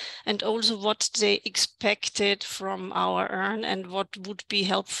interview, and also what they expected from our ERN and what would be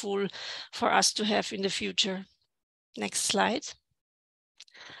helpful for us to have in the future. Next slide.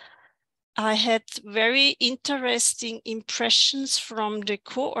 I had very interesting impressions from the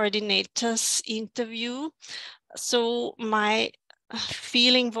coordinators interview. So my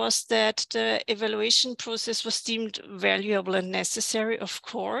feeling was that the evaluation process was deemed valuable and necessary, of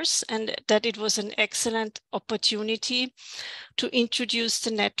course, and that it was an excellent opportunity to introduce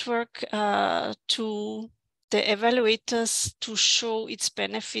the network to the evaluators, to show its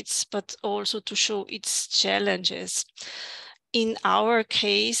benefits, but also to show its challenges. In our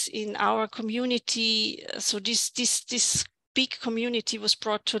case, in our community, so this big community was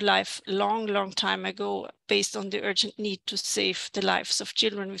brought to life long time ago based on the urgent need to save the lives of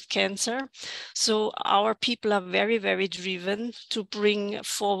children with cancer. So our people are very, very driven to bring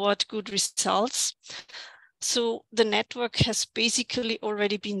forward good results. So the network has basically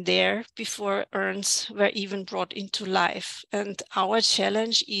already been there before ERNs were even brought into life. And our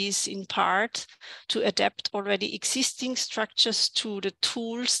challenge is in part to adapt already existing structures to the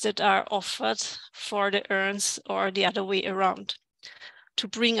tools that are offered for the ERNs, or the other way around, to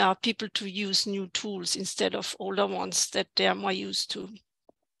bring our people to use new tools instead of older ones that they are more used to.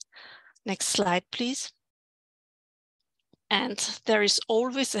 Next slide, please. And there is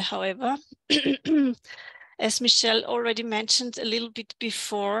always a however. As Michelle already mentioned a little bit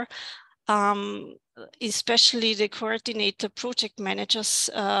before, especially the coordinator project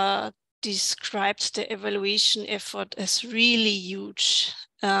managers described the evaluation effort as really huge,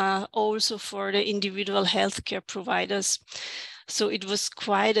 also for the individual healthcare providers. So it was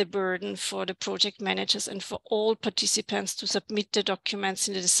quite a burden for the project managers and for all participants to submit the documents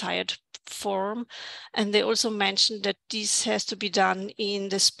in the desired form. And they also mentioned that this has to be done in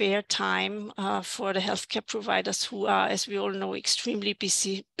the spare time for the healthcare providers, who are, as we all know, extremely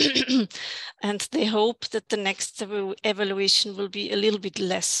busy. And they hope that the next evaluation will be a little bit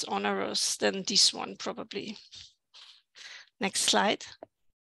less onerous than this one, probably. Next slide.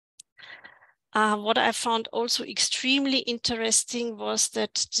 What I found also extremely interesting was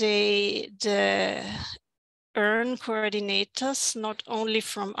that the ERN coordinators, not only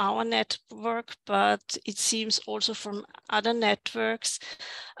from our network, but it seems also from other networks,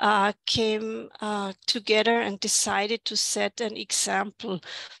 came together and decided to set an example.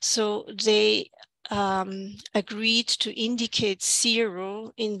 So they agreed to indicate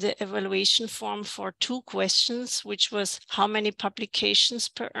 0 in the evaluation form for 2 questions, which was how many publications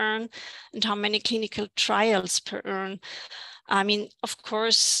per ERN and how many clinical trials per ERN. I mean, of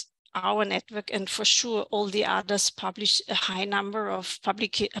course, our network and for sure all the others publish a high number of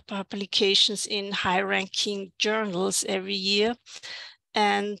publications in high-ranking journals every year.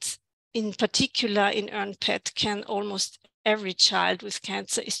 And in particular, in ERN-PET, almost every child with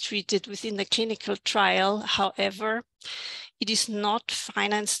cancer is treated within the clinical trial. However, it is not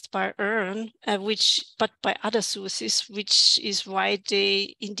financed by ERN, but by other sources, which is why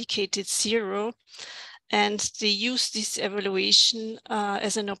they indicated 0. And they use this evaluation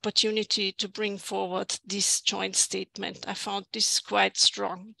as an opportunity to bring forward this joint statement. I found this quite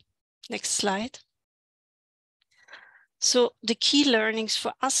strong. Next slide. So the key learnings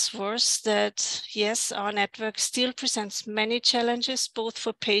for us was that, yes, our network still presents many challenges, both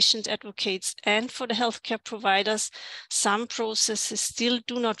for patient advocates and for the healthcare providers. Some processes still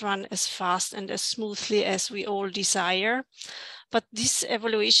do not run as fast and as smoothly as we all desire. But this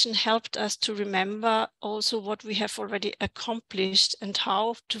evaluation helped us to remember also what we have already accomplished and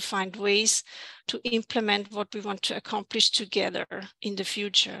how to find ways to implement what we want to accomplish together in the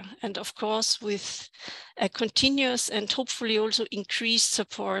future. And of course, with a continuous and hopefully also increased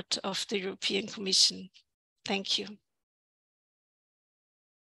support of the European Commission. Thank you.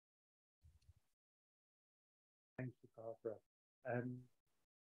 Thank you, Barbara.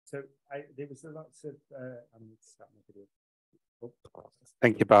 There was lots of, I'm going to start my video.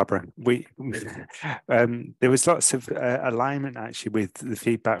 Thank you, Barbara. There was lots of alignment actually with the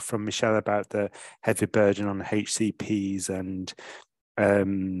feedback from Michelle about the heavy burden on HCPs and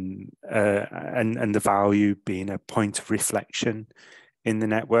the value being a point of reflection in the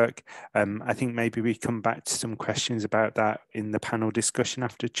network. I think maybe we come back to some questions about that in the panel discussion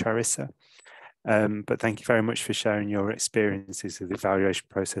after Charissa. But thank you very much for sharing your experiences of the evaluation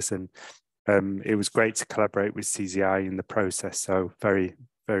process, and it was great to collaborate with CZI in the process. So very,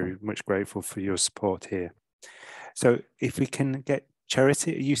 very much grateful for your support here. So if we can get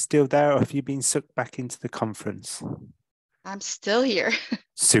Charity, are you still there or have you been sucked back into the conference? I'm still here.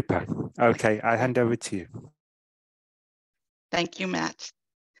 Super. Okay, I hand over to you. Thank you, Matt.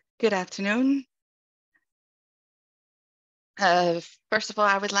 Good afternoon. First of all,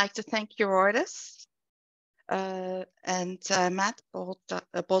 I would like to thank Eurodis and Matt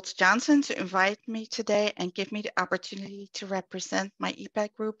Boltz-Johnson to invite me today and give me the opportunity to represent my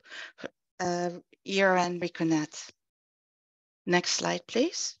EPAC group, ERN Reconnect. Next slide,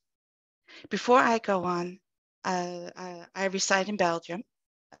 please. Before I go on, I reside in Belgium.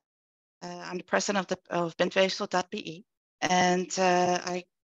 I'm the president of Bentweefsel.be, and I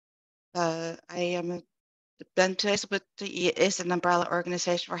am Bentweefsel.be is an umbrella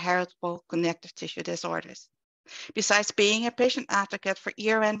organization for heritable connective tissue disorders. Besides being a patient advocate for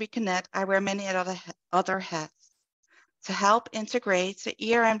ERN Reconnect, I wear many other hats. To help integrate the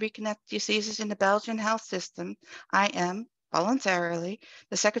ERN Reconnect diseases in the Belgian health system, I am, voluntarily,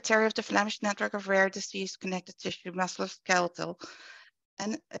 the secretary of the Flemish Network of Rare Disease Connective Tissue Musculoskeletal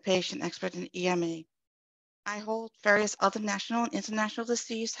and a patient expert in EMA. I hold various other national and international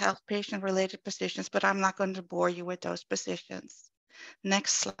disease health patient-related positions, but I'm not going to bore you with those positions.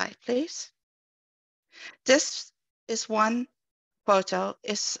 Next slide, please. This is one photo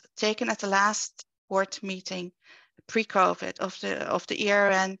is taken at the last board meeting pre-COVID of the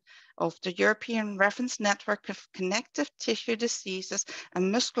ERN, of the European Reference Network of Connective Tissue Diseases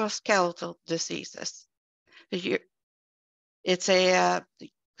and Musculoskeletal Diseases. It's a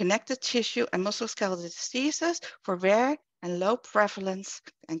connective tissue and musculoskeletal diseases for rare and low prevalence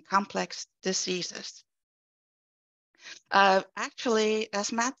and complex diseases. Actually,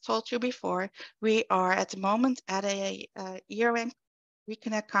 as Matt told you before, we are at the moment at a ERN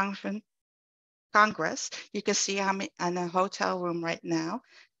Reconnect Congress. You can see I'm in a hotel room right now,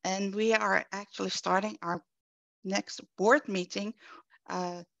 and we are actually starting our next board meeting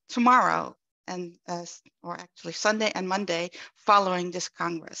tomorrow, and or actually Sunday and Monday following this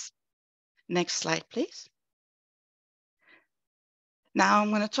Congress. Next slide, please. Now I'm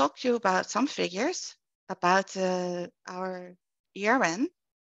going to talk to you about some figures about our ERN.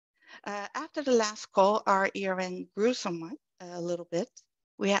 After the last call, our ERN grew somewhat, a little bit.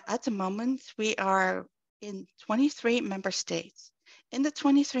 At the moment, we are in 23 member states. In the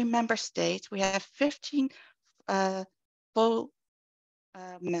 23 member states, we have 15 full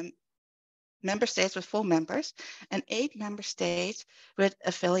member states with full members and 8 member states with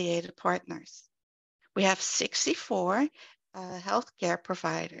affiliated partners. We have 64 healthcare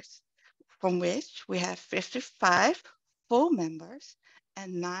providers, from which we have 55 full members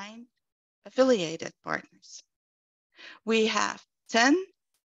and 9 affiliated partners. We have 10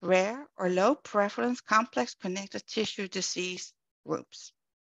 rare or low prevalence complex connective tissue disease groups.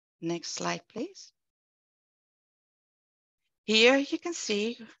 Next slide, please. Here you can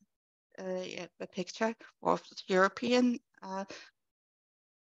see a picture of the European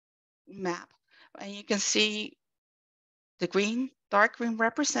map, and you can see the green, dark green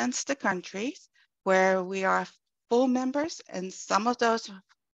represents the countries where we are full members, and some of those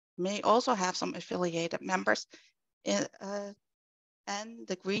may also have some affiliated members. And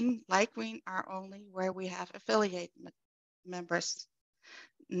the green, light green are only where we have affiliate members.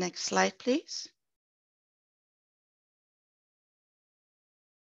 Next slide, please.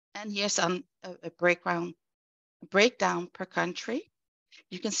 And here's a breakdown per country.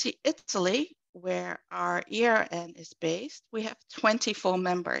 You can see Italy, where our ERN is based. We have 20 full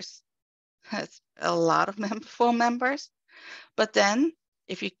members. That's a lot of full members. But then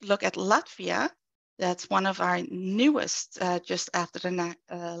if you look at Latvia, that's one of our newest, just after the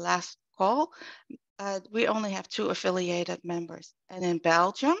last call, we only have 2 affiliated members. And in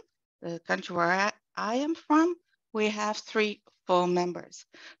Belgium, the country where I am from, we have 3 full members.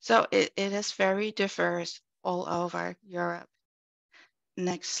 So it is very diverse all over Europe.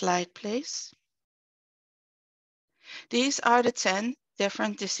 Next slide, please. These are the 10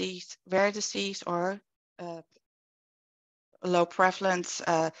 different rare disease or low prevalence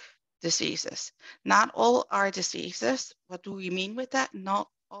diseases. Not all are diseases. What do we mean with that? Not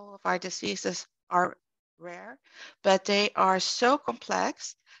all of our diseases are rare, but they are so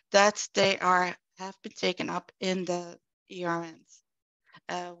complex that they have been taken up in the ERNs.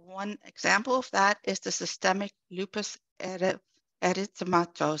 One example of that is the systemic lupus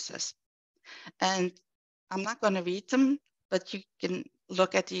erythematosus. And I'm not going to read them, but you can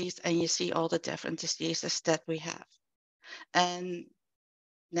look at these and you see all the different diseases that we have. And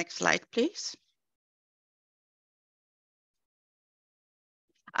next slide, please.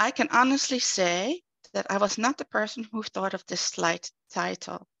 I can honestly say that I was not the person who thought of this slide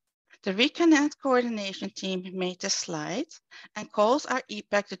title. The Reconnect coordination team made this slide and calls our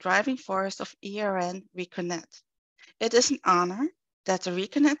EPAC the driving force of ERN Reconnect. It is an honor that the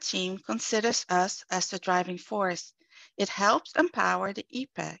Reconnect team considers us as the driving force. It helps empower the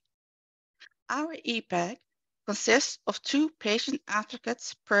EPAC. Our EPAC consists of 2 patient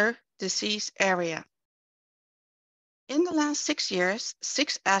advocates per disease area. In the last 6 years,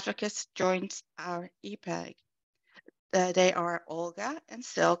 6 advocates joined our EPAC. They are Olga and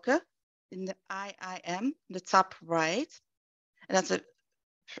Silke in the IIM, the top right. And that's a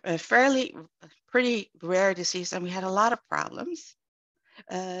pretty rare disease, and we had a lot of problems.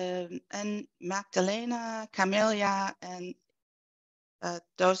 And Magdalena, Camelia, and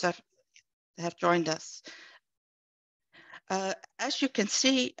those have joined us. As you can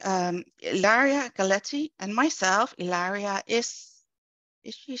see, Ilaria Galetti and myself, Ilaria is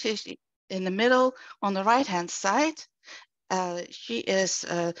in the middle on the right-hand side. She is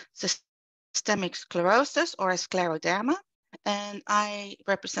systemic sclerosis or scleroderma, and I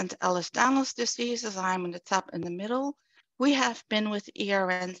represent Ehlers-Danlos diseases. I'm in the top in the middle. We have been with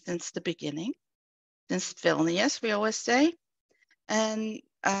ERN since the beginning, since Vilnius, we always say, and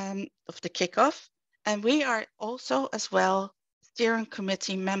of the kickoff. And we are also as well steering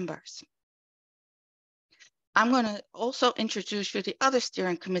committee members. I'm going to also introduce you the other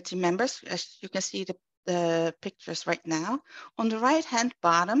steering committee members. As you can see the pictures right now. On the right-hand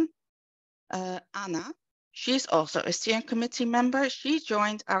bottom, Anna, she's also a steering committee member. She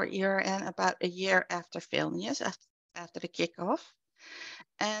joined our ERN about a year after Vilnius, after the kickoff.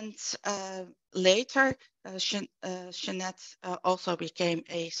 And later, Jeanette also became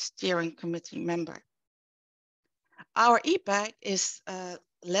a steering committee member. Our EPAC is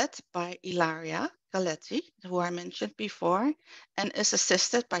led by Ilaria Galetti, who I mentioned before, and is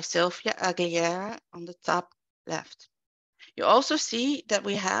assisted by Sylvia Aguilera on the top left. You also see that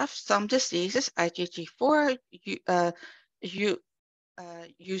we have some diseases, IgG4,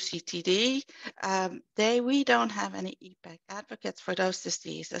 UCTD. We don't have any EPAC advocates for those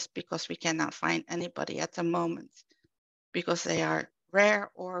diseases because we cannot find anybody at the moment because they are rare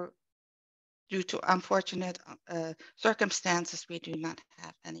or due to unfortunate circumstances, we do not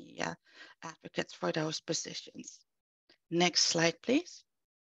have any advocates for those positions. Next slide, please.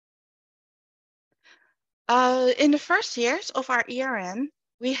 In the first years of our ERN,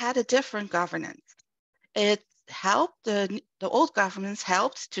 we had a different governance. It helped, the old governments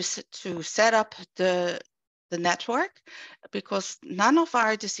helped to set up the network, because none of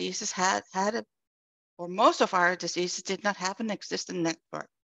our diseases or most of our diseases did not have an existing network.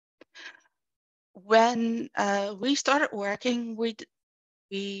 When we started working,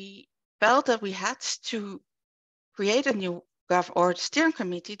 we felt that we had to create a new or the steering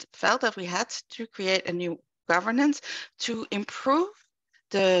committee felt that we had to create a new governance to improve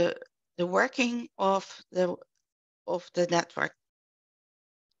the working of the network.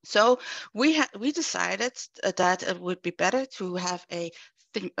 So we decided that it would be better to have a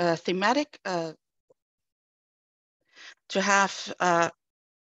thematic to have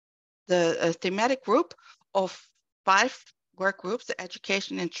the thematic group of 5 work groups: the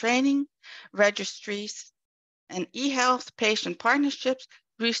education and training, registries, and e-health, patient partnerships,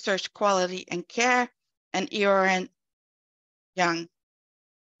 research quality and care, and ERN young.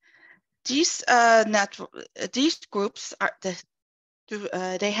 These groups are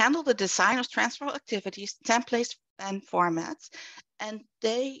they handle the design of transfer activities, templates, and formats, and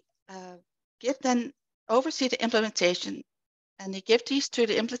they oversee the implementation, and they give these to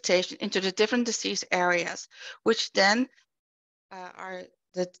the implementation into the different disease areas, which then are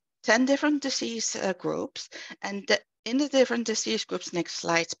the 10 different disease groups. And in the different disease groups, next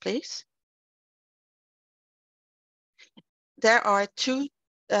slides, please. There are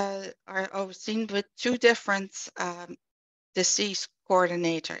are overseen with 2 different disease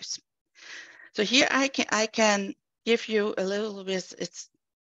coordinators. So here I can give you a little bit, it's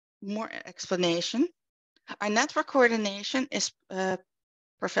more explanation. Our network coordination is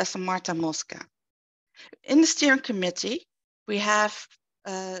Professor Marta Mosca. In the steering committee, we have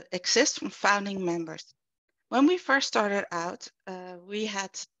exist from founding members. When we first started out, we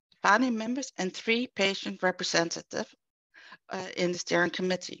had founding members and 3 patient representatives in the steering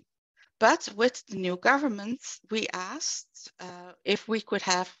committee. But with the new governments, we asked if we could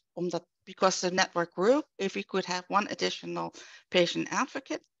have, because the network grew, if we could have 1 additional patient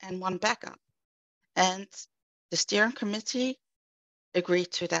advocate and 1 backup. And the steering committee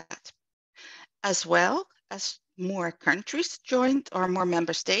agreed to that. As well as more countries joined, or more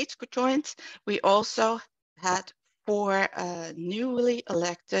member states joined, we also had 4 newly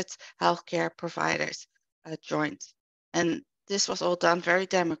elected healthcare providers joined. And this was all done very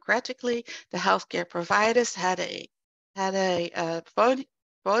democratically. The healthcare providers had a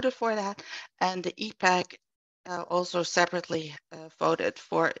voted for that, and the EPAC also separately voted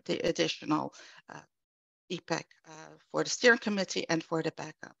for the additional EPAC for the steering committee and for the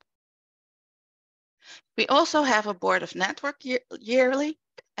backup. We also have a board of network yearly,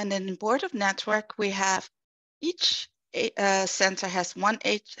 and in the board of network we have each center has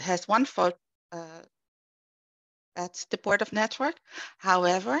one vote at the board of network.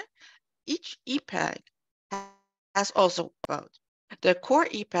 However, each EPAC has also a vote. The core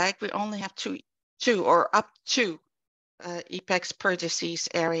EPAC, we only have two or up to EPACs per disease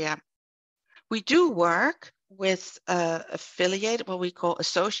area. We do work with affiliated, what we call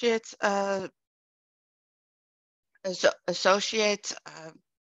associates.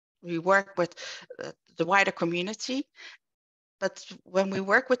 We work with the wider community, but when we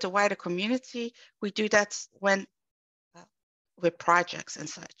work with the wider community, we do that when with projects and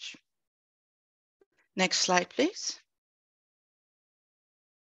such. Next slide, please.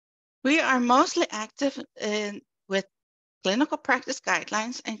 We are mostly active with clinical practice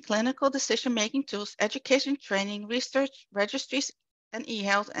guidelines and clinical decision-making tools, education, training, research, registries, and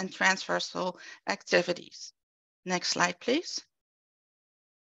e-health and transversal activities. Next slide, please.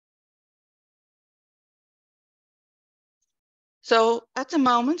 So at the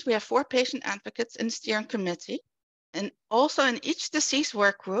moment, we have 4 patient advocates in the steering committee, and also in each disease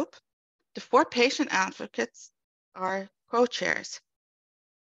work group, the 4 patient advocates are co-chairs.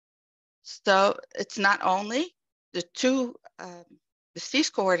 So it's not only the 2 disease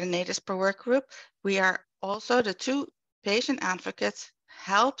coordinators per work group, we are also the 2 patient advocates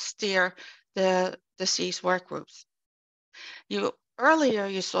help steer the disease work groups. Earlier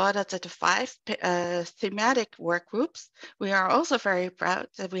you saw that at the 5 thematic work groups, we are also very proud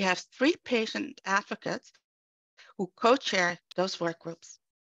that we have 3 patient advocates who co-chair those work groups.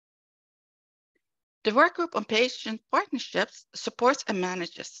 The work group on patient partnerships supports and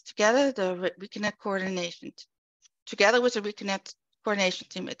manages together the ReConnect coordination. Together with the ReConnect coordination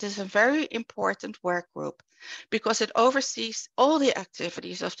team, it is a very important work group because it oversees all the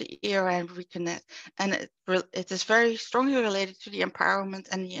activities of the ERN ReConnect, and it is very strongly related to the empowerment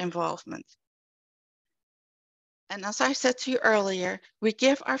and the involvement. And as I said to you earlier, we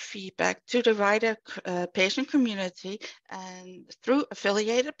give our feedback to the wider patient community and through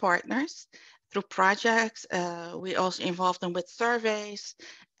affiliated partners, through projects. We also involve them with surveys,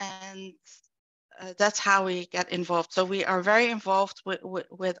 and that's how we get involved. So we are very involved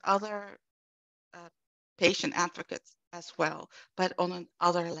with other patient advocates as well, but on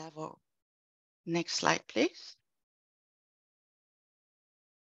another level. Next slide, please.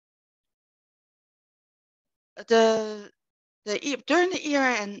 During the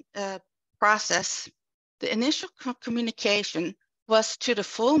ERN process, the initial communication was to the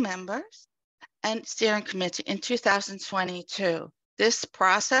full members and steering committee in 2022. This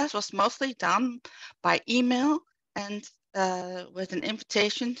process was mostly done by email and with an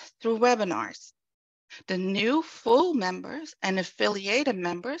invitation through webinars. The new full members and affiliated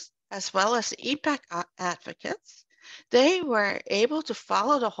members, as well as the EPAC advocates, they were able to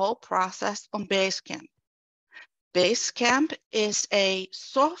follow the whole process on Basecamp. Basecamp is a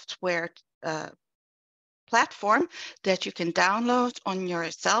software platform that you can download on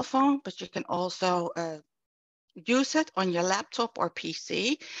your cell phone, but you can also use it on your laptop or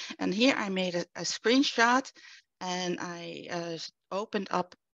PC. And here I made a screenshot, and I opened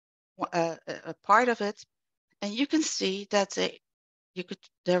up a part of it, and you can see that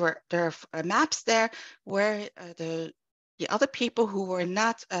there are maps there where the other people who were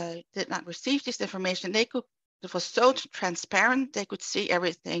not did not receive this information, it was so transparent, they could see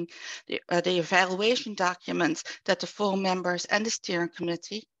everything. The evaluation documents that the full members and the steering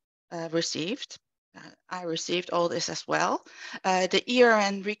committee received. I received all this as well. The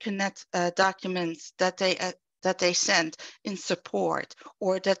ERN Reconnect documents that they sent in support,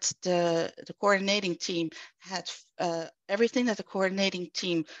 or that the coordinating team had everything that the coordinating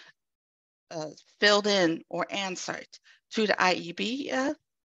team filled in or answered to the IEB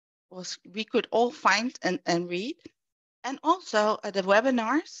we could all find and read. And also the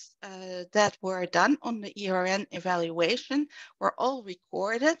webinars that were done on the ERN evaluation were all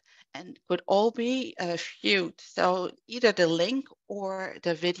recorded and could all be viewed. So either the link or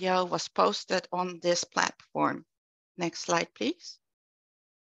the video was posted on this platform. Next slide, please.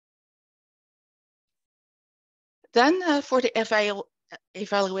 Then for the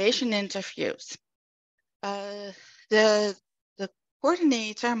evaluation interviews, the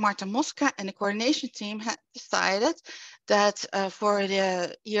coordinator, Marta Mosca, and the coordination team had decided that for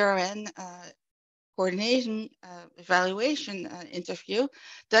the ERN coordination evaluation interview,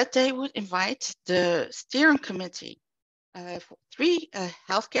 that they would invite the steering committee, 3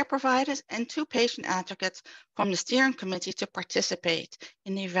 healthcare providers and 2 patient advocates from the steering committee to participate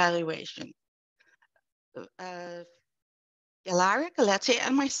in the evaluation. Ilaria Galetti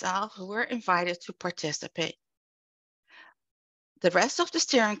and myself were invited to participate. The rest of the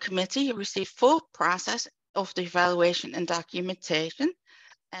steering committee received full process of the evaluation and documentation,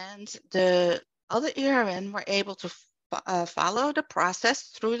 and the other ERN were able to follow the process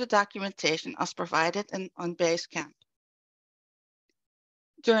through the documentation as provided on Basecamp.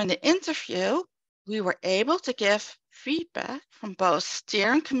 During the interview, we were able to give feedback from both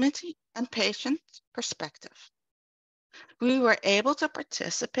steering committee and patient perspective. We were able to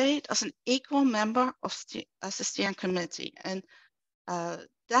participate as an equal member of the steering committee, and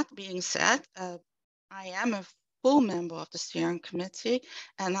that being said, I am a full member of the steering committee,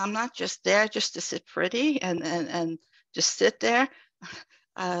 and I'm not just there just to sit pretty and just sit there.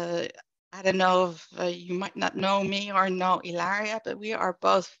 I don't know if you might not know me or know Ilaria, but we are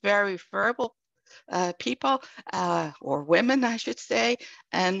both very verbal people, or women, I should say,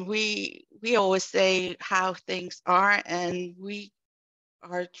 and we always say how things are, and we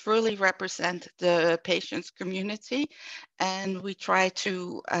are truly represent the patient's community, and we try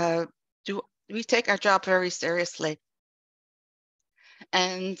to we take our job very seriously,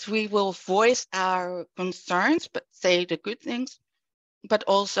 and we will voice our concerns, but say the good things, but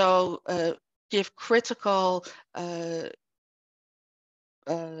also give critical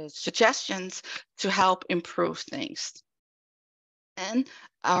suggestions to help improve things. And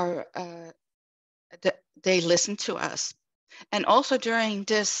they listen to us. And also during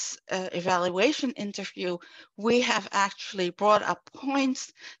this evaluation interview, we have actually brought up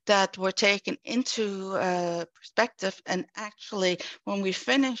points that were taken into perspective. And actually, when we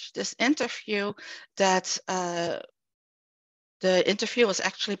finished this interview, that the interview was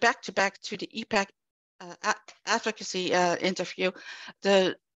actually back-to-back to the EPAC advocacy interview,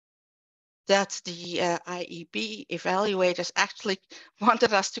 that the IEB evaluators actually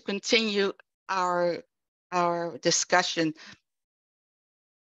wanted us to continue our discussion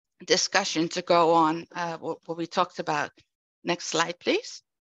to go on what we talked about. Next slide, please.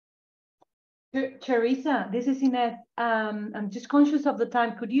 Teresa, this is Ines. I'm just conscious of the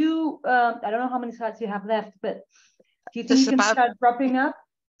time. Could you, I don't know how many slides you have left, but do you think you can start wrapping up?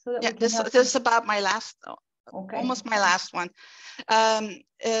 so that yeah, we can this is about my last, okay. almost my last one. The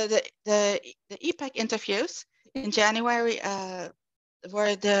EPAC interviews in January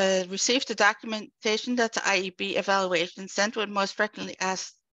received the documentation that the IEP evaluation sent with most frequently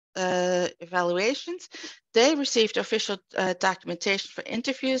asked evaluations. They received official documentation for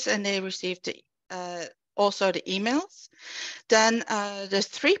interviews, and they received also the emails. Then the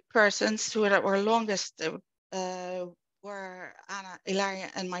 3 persons who were longest were Anna, Ilaria,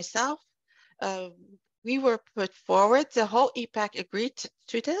 and myself. We were put forward. The whole EPAC agreed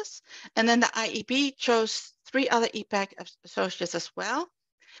to this. And then the IEB chose 3 other EPAC associates as well.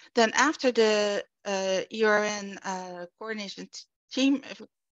 Then after the ERN coordination team,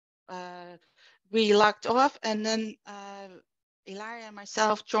 we locked off, and then Ilaria and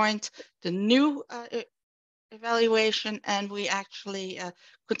myself joined the new evaluation, and we actually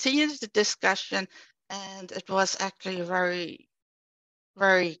continued the discussion, and it was actually a very,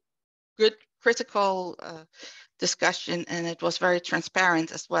 very good critical discussion, and it was very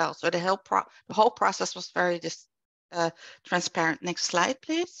transparent as well. So the whole process was very transparent. Next slide,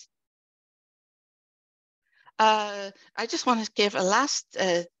 please. I just want to give a last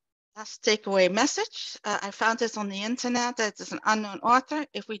takeaway message. I found this on the internet. That it's an unknown author.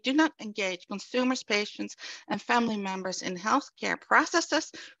 If we do not engage consumers, patients, and family members in healthcare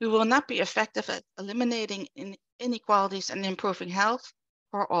processes, we will not be effective at eliminating inequalities and improving health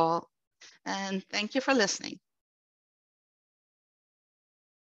for all. And thank you for listening.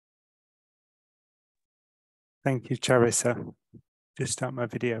 Thank you, Charissa. Just start my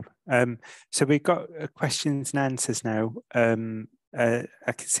video. So we've got questions and answers now. I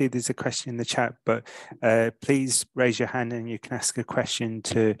can see there's a question in the chat, but please raise your hand and you can ask a question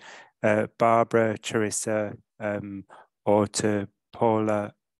to Barbara, Charissa, or to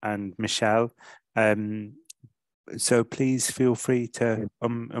Paula and Michelle. So please feel free to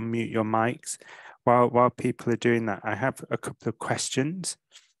unmute your mics. While people are doing that, I have a couple of questions.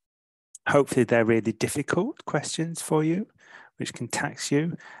 Hopefully they're really difficult questions for you, which can tax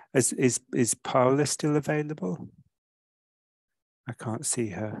you. Is Paula still available? I can't see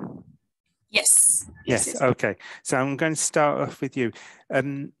her. Yes. Yes, okay. So I'm going to start off with you.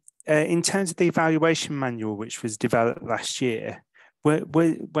 In terms of the evaluation manual, which was developed last year,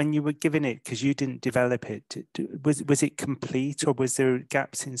 when you were given it, because you didn't develop it, was it complete, or was there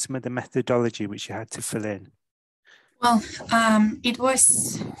gaps in some of the methodology which you had to fill in? Well, it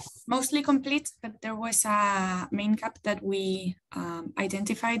was mostly complete, but there was a main gap that we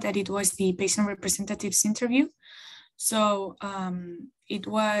identified, that it was the patient representatives interview. So it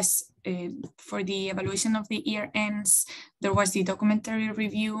was for the evaluation of the ERNs, there was the documentary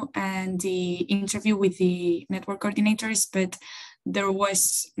review and the interview with the network coordinators, but there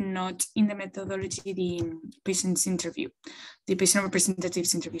was not in the methodology the patient's interview, the patient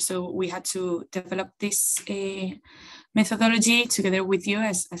representatives interview. So we had to develop this methodology together with you,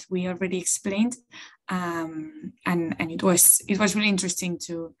 as we already explained, and it was really interesting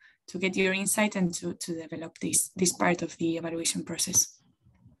to get your insight and to develop this part of the evaluation process.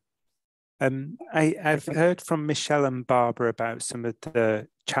 I've heard from Michelle and Barbara about some of the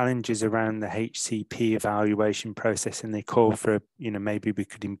challenges around the HCP evaluation process, and they call for, maybe we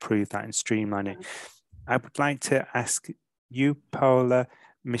could improve that and streamline it. I would like to ask you, Paula,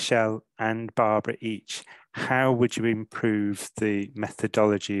 Michelle, and Barbara each, how would you improve the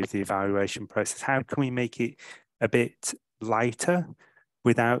methodology of the evaluation process? How can we make it a bit lighter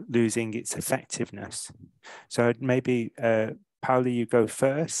without losing its effectiveness? So maybe Paula, you go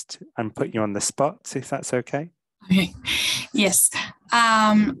first and put you on the spot, if that's okay. Okay. Yes.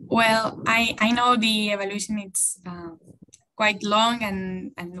 Well, I know the evaluation is quite long,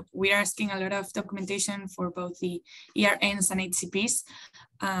 and we're asking a lot of documentation for both the ERNs and HCPs.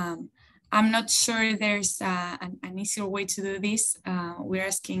 I'm not sure there's an easier way to do this. We're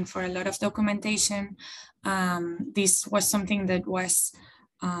asking for a lot of documentation. This was something that was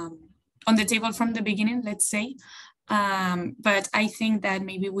on the table from the beginning, let's say. But I think that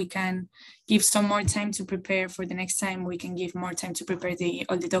maybe we can give some more time to prepare for the next time. We can give more time to prepare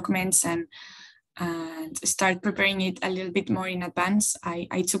all the documents and start preparing it a little bit more in advance.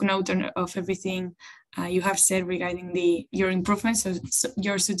 I took note of everything you have said regarding your improvements, so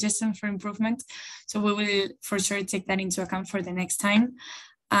your suggestions for improvement. So we will for sure take that into account for the next time.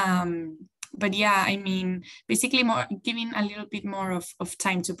 But yeah, I mean, basically giving a little bit more of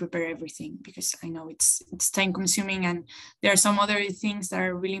time to prepare everything, because I know it's time consuming, and there are some other things that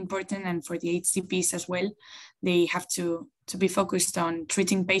are really important. And for the HCPs as well, they have to be focused on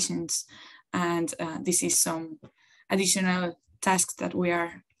treating patients. And this is some additional tasks that we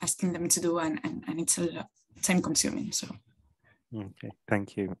are asking them to do, and it's a lot time consuming. So Okay,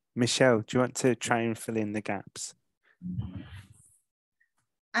 thank you. Michelle, do you want to try and fill in the gaps?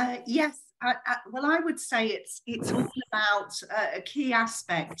 Yes, well, I would say it's all about a key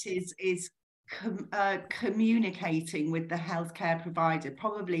aspect is communicating with the healthcare provider.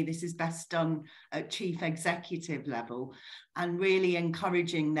 Probably this is best done at chief executive level, and really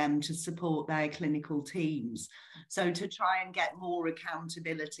encouraging them to support their clinical teams. So to try and get more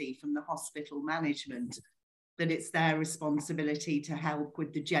accountability from the hospital management, that it's their responsibility to help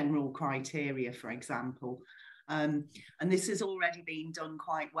with the general criteria, for example. And this has already been done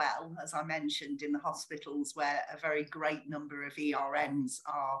quite well, as I mentioned, in the hospitals where a very great number of ERNs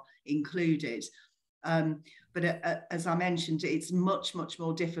are included. But as I mentioned, it's much, much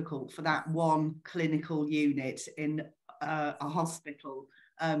more difficult for that one clinical unit in a hospital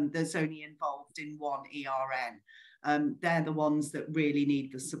that's only involved in one ERN. They're the ones that really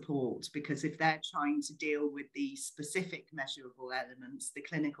need the support, because if they're trying to deal with the specific measurable elements, the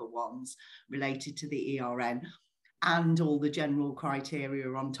clinical ones related to the ERN, and all the general criteria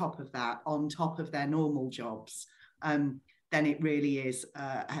on top of that, on top of their normal jobs, then it really is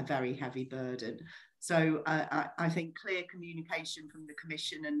a very heavy burden. So I think clear communication from the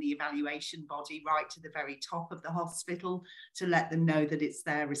commission and the evaluation body right to the very top of the hospital to let them know that it's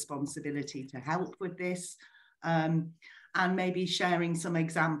their responsibility to help with this. And maybe sharing some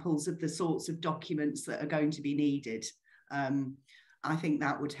examples of the sorts of documents that are going to be needed. I think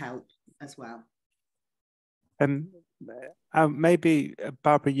that would help as well. Maybe,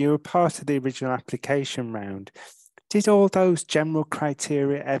 Barbara, you were part of the original application round. Did all those general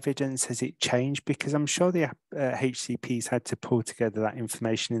criteria evidence, has it changed? Because I'm sure the HCPs had to pull together that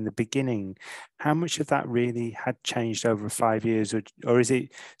information in the beginning. How much of that really had changed over 5 years, or is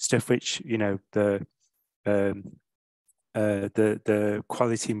it stuff which, you know, the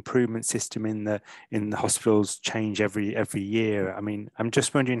quality improvement system in the hospitals change every year? I mean, I'm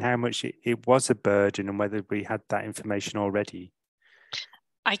just wondering how much it was a burden and whether we had that information already.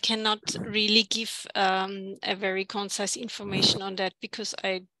 I cannot really give a very concise information on that, because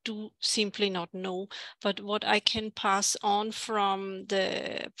I do simply not know. But what I can pass on from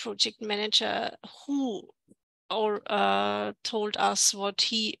the project manager who told us what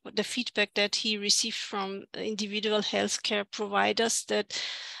the feedback that he received from individual healthcare providers, that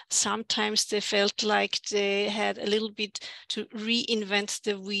sometimes they felt like they had a little bit to reinvent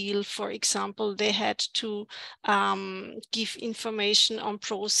the wheel. For example, they had to give information on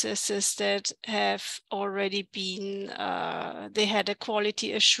processes that have already been, they had a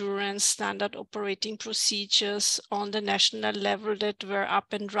quality assurance, standard operating procedures on the national level that were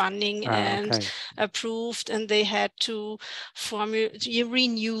up and running and approved, and they had to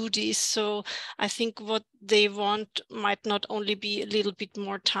renew this. So I think what they want might not only be a little bit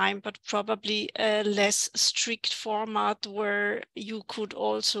more time, but probably a less strict format where you could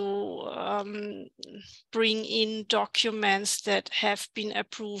also bring in documents that have been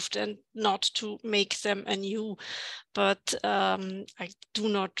approved and not to make them anew. But I do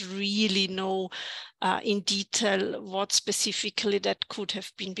not really know in detail what specifically that could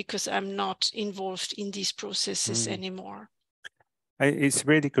have been, because I'm not involved in these processes anymore. It's a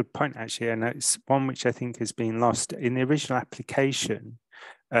really good point, actually, and it's one which I think has been lost. In the original application,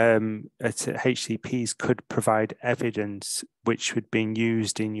 HCPs could provide evidence which had been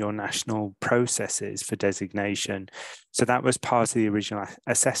used in your national processes for designation. So that was part of the original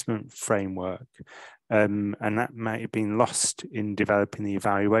assessment framework. And that might have been lost in developing the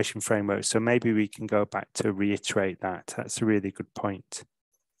evaluation framework. So maybe we can go back to reiterate that. That's a really good point.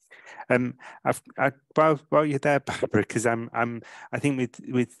 While you're there, Barbara, because I think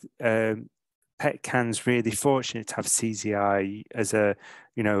with PETCAN's really fortunate to have CZI as a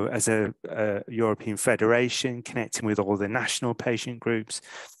European federation connecting with all the national patient groups.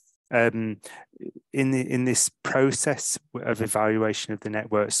 In this process of evaluation of the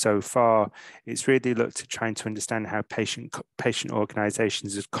network so far, it's really looked at trying to understand how patient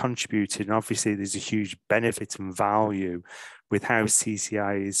organisations have contributed, and obviously there's a huge benefit and value with how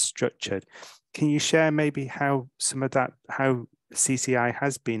CCI is structured. Can you share maybe how some of that, how CCI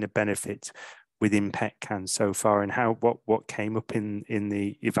has been a benefit within PETCAN so far, and how what came up in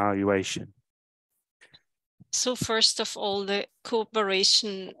the evaluation? So first of all, the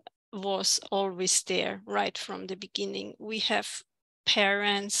cooperation was always there right from the beginning. We have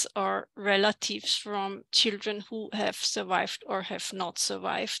parents or relatives from children who have survived or have not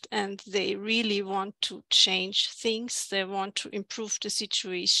survived, and they really want to change things. They want to improve the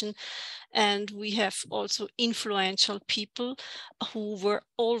situation. And we have also influential people who were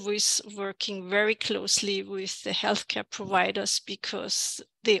always working very closely with the healthcare providers because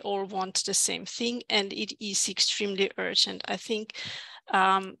they all want the same thing, and it is extremely urgent. I think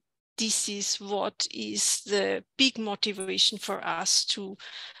this is what is the big motivation for us to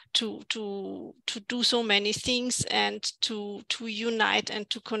do so many things and to unite and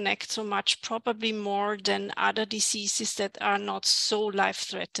to connect so much, probably more than other diseases that are not so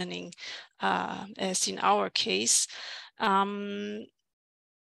life-threatening as in our case.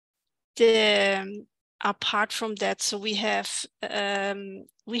 Apart from that, so we have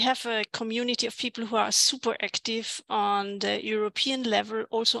a community of people who are super active on the European level,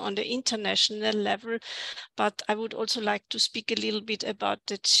 also on the international level. But I would also like to speak a little bit about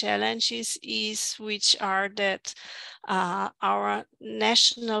the challenges, which are that our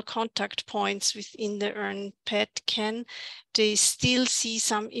national contact points within the ERN PET-CAN, they still see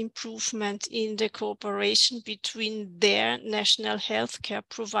some improvement in the cooperation between their national healthcare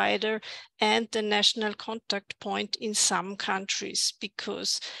provider and the national contact point in some countries,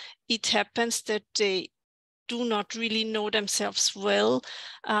 because it happens that they do not really know themselves well.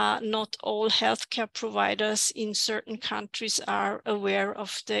 Not all healthcare providers in certain countries are aware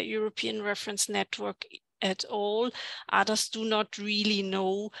of the European Reference Network at all. Others do not really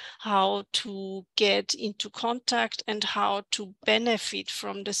know how to get into contact and how to benefit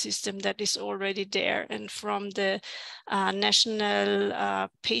from the system that is already there. And from the national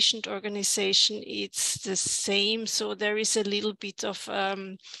patient organization, it's the same. So there is a little bit of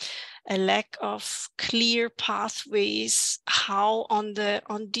a lack of clear pathways how on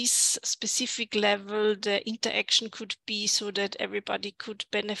this specific level the interaction could be, so that everybody could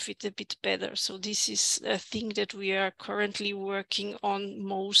benefit a bit better. So this is a thing that we are currently working on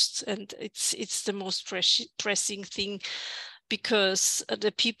most, and it's the most pressing thing, because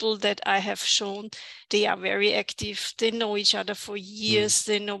the people that I have shown, they are very active. They know each other for years.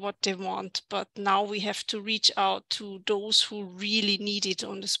 They know what they want. But now we have to reach out to those who really need it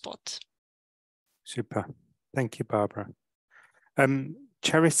on the spot. Super. Thank you, Barbara.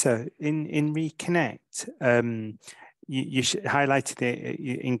 Charissa, in Reconnect, you highlighted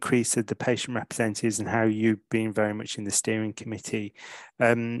the increase of the patient representatives and how you've been very much in the steering committee.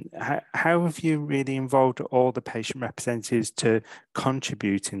 How have you really involved all the patient representatives to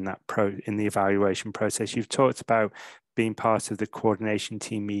contribute in the evaluation process? You've talked about being part of the coordination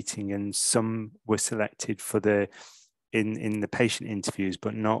team meeting, and some were selected for in the patient interviews,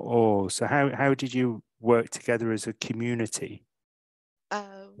 but not all. So how did you work together as a community?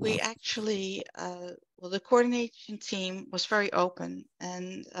 We actually, well, the coordination team was very open,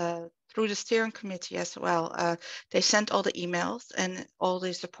 and through the steering committee as well. They sent all the emails and all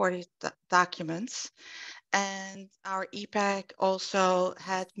the supporting documents. And our EPAC also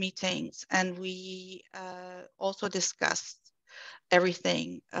had meetings, and we also discussed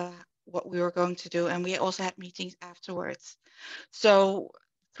everything, what we were going to do. And we also had meetings afterwards. So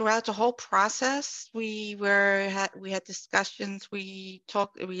throughout the whole process, we had discussions, we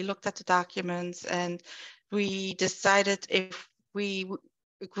looked at the documents, and we decided if we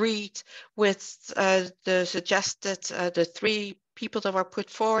agreed with the suggested, the 3 people that were put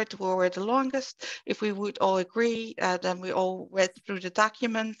forward who were the longest. If we would all agree, then we all read through the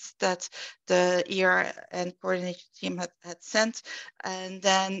documents that the ERN coordination team had sent. And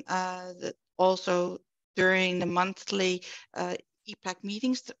then also during the monthly EPAC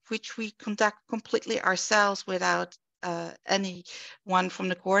meetings, which we conduct completely ourselves without anyone from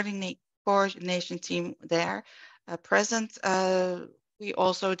the coordination team there present, we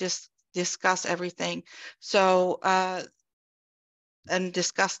also discuss everything. So and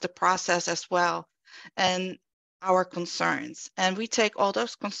discuss the process as well, and our concerns. And we take all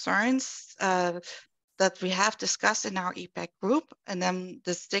those concerns that we have discussed in our EPAC group, and then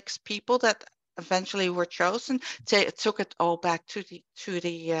the 6 people that eventually were chosen took it all back to the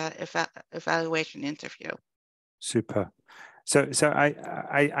evaluation interview. Super. So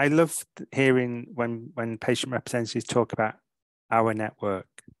I love hearing when patient representatives talk about our network.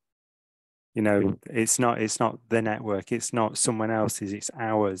 You know, it's not the network, it's not someone else's, it's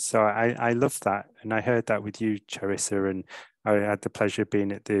ours. So I love that, and I heard that with you, Charissa, and I had the pleasure of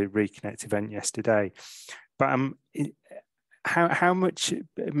being at the Reconnect event yesterday. But how much,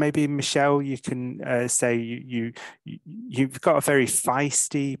 maybe Michelle, you can say you've got a very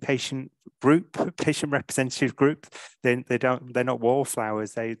feisty patient representative group. They're not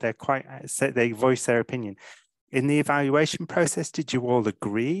wallflowers. They voice their opinion. in the evaluation process, did you all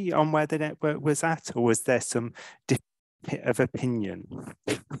agree on where the network was at, or was there some difference of opinion?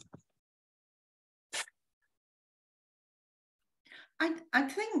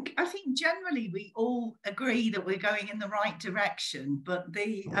 I think generally we all agree that we're going in the right direction, but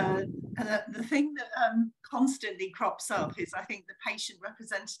the thing that constantly crops up is I think the patient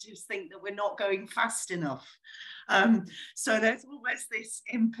representatives think that we're not going fast enough. So there's always this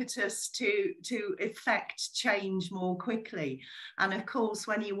impetus to effect change more quickly. And of course,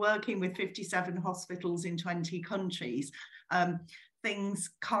 when you're working with 57 hospitals in 20 countries, things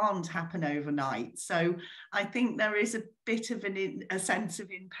can't happen overnight. So I think there is a bit of a sense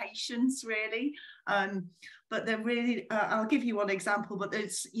of impatience, really. But they're really, I'll give you one example, but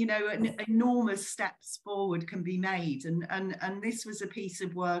there's, you know, enormous steps forward can be made. And this was a piece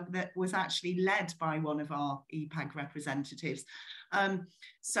of work that was actually led by one of our EPAG representatives.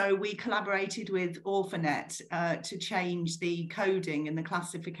 So we collaborated with Orphanet to change the coding and the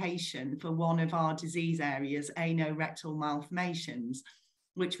classification for one of our disease areas, anorectal malformations,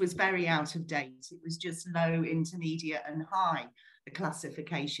 which was very out of date. It was just low, intermediate and high, the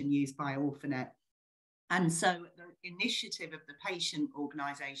classification used by Orphanet. And so the initiative of the patient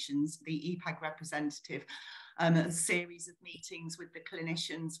organisations, the EPAG representative, a series of meetings with the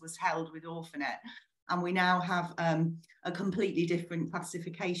clinicians was held with Orphanet. And we now have a completely different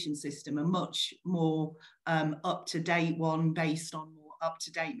classification system, a much more up-to-date one based on more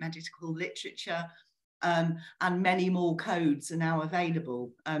up-to-date medical literature, and many more codes are now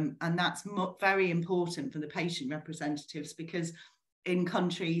available. And that's very important for the patient representatives, because in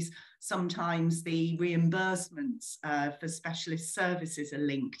countries, sometimes the reimbursements for specialist services are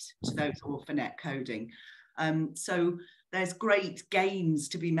linked to those Orphanet coding. So there's great gains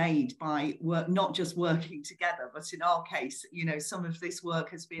to be made by work, not just working together, but in our case, you know, some of this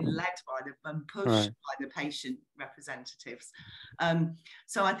work has been led by and pushed by the patient representatives.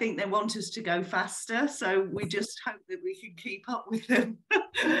 So I think they want us to go faster. So we just hope that we can keep up with them,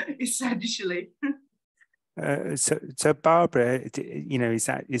 essentially. So Barbara, you know, is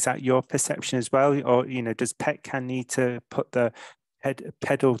that your perception as well, or you know, does PetCan need to put the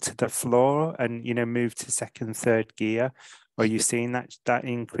pedal to the floor and, you know, move to second, third gear? Are you seeing that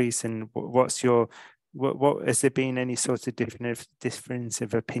increase? And what's your what has there been any sort of difference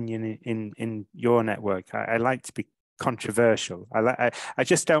of opinion in your network? I like to be controversial. I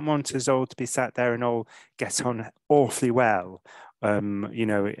just don't want us all to be sat there and all get on awfully well. You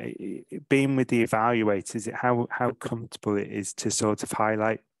know, being with the evaluators, how comfortable it is to sort of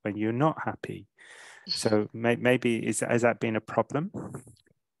highlight when you're not happy. So maybe has that been a problem?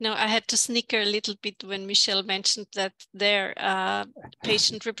 No, I had to snicker a little bit when Michelle mentioned that their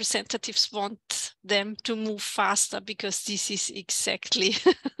patient representatives want them to move faster, because this is exactly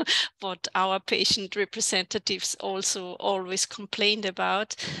what our patient representatives also always complained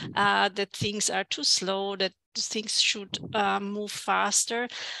about, that things are too slow, that things should move faster.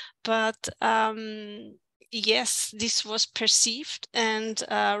 But yes, this was perceived and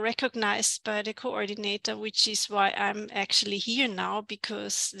recognized by the coordinator, which is why I'm actually here now,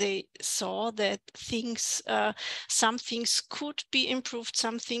 because they saw that things, some things could be improved,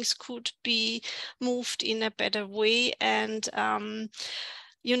 some things could be moved in a better way. And,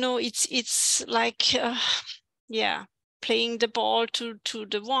 you know, it's like, yeah, playing the ball to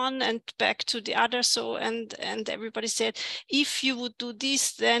the one and back to the other. So and everybody said, if you would do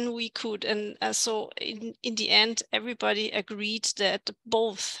this, then we could. And so in the end, everybody agreed that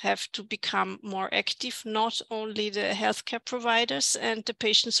both have to become more active, not only the healthcare providers and the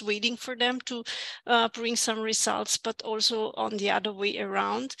patients waiting for them to bring some results, but also on the other way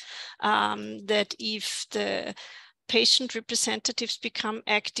around, that if the patient representatives become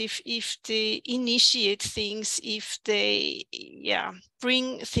active, if they initiate things, if they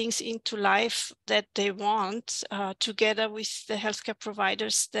bring things into life that they want together with the healthcare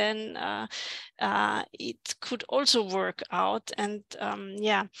providers, then it could also work out. And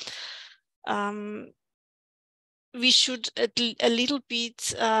we should a little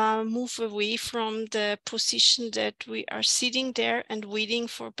bit move away from the position that we are sitting there and waiting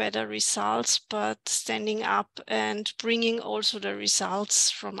for better results, but standing up and bringing also the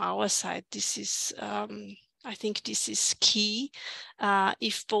results from our side. This is, I think this is key.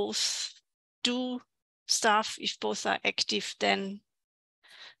 If both do stuff, if both are active, then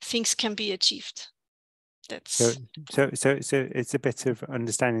things can be achieved. So it's a bit of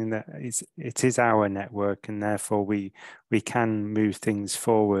understanding that it is our network, and therefore we can move things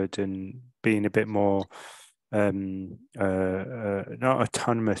forward and being a bit more not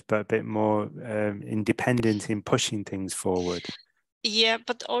autonomous, but a bit more independent in pushing things forward. Yeah,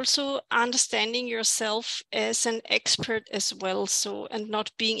 but also understanding yourself as an expert as well. So, and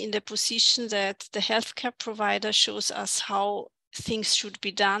not being in the position that the healthcare provider shows us how things should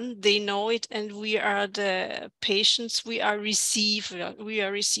be done. They know it, and we are the patients. We are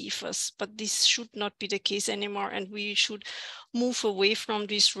receivers. But this should not be the case anymore, and we should move away from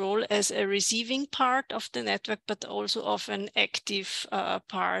this role as a receiving part of the network, but also of an active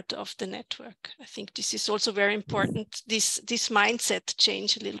part of the network. I think this is also very important, this mindset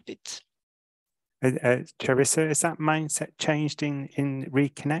change a little bit. Charissa, has that mindset changed in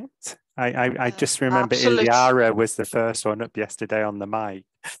Reconnect? I just remember Absolutely. Iliara was the first one up yesterday on the mic.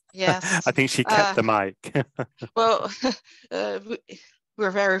 Yes. I think she kept the mic. Well,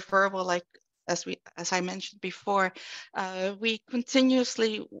 we're very verbal, like as I mentioned before. We're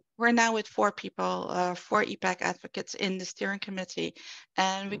now with 4 people, 4 EPAC advocates in the steering committee,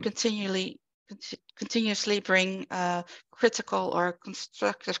 and we continuously bring critical or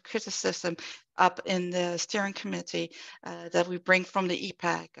constructive criticism up in the steering committee that we bring from the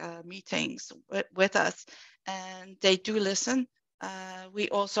EPAC meetings with us, and they do listen. We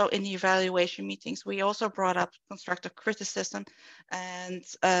also, in the evaluation meetings, we also brought up constructive criticism, and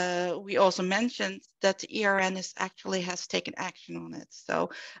we also mentioned that the ERN actually has taken action on it. So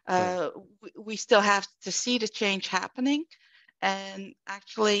we still have to see the change happening, and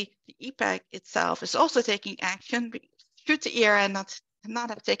actually the EPAC itself is also taking action. Should the ERN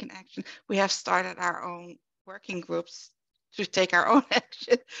not have taken action, we have started our own working groups to take our own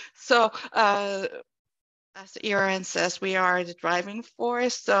action. So as the ERN says, we are the driving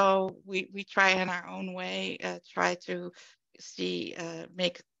force. So we try in our own way, try to see,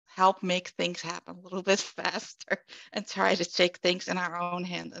 help make things happen a little bit faster, and try to take things in our own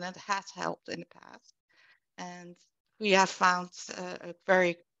hand. And it has helped in the past. And we have found a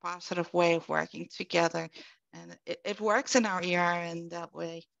very positive way of working together. And it works in our ERN that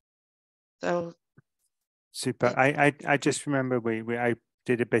way. So super. I just remember I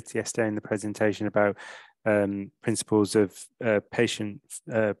did a bit yesterday in the presentation about principles of patient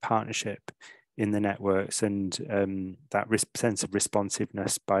partnership in the networks, and that sense of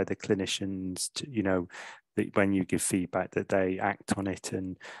responsiveness by the clinicians to, you know, that when you give feedback that they act on it.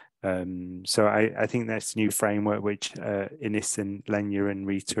 And so I think that's a new framework which Ines and Lenya and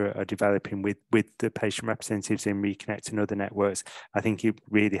Rita are developing with the patient representatives in Reconnect and other networks. I think it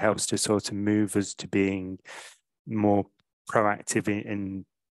really helps to sort of move us to being more proactive in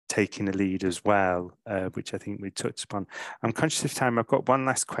taking a lead as well, which I think we touched upon. I'm conscious of time. I've got one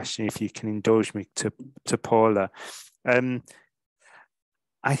last question, if you can indulge me, to Paula. I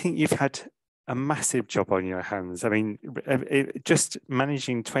think you've had a massive job on your hands. I mean, just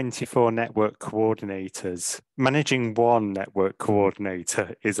managing 24 network coordinators, managing one network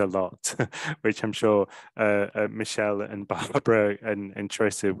coordinator is a lot, which I'm sure Michelle and Barbara and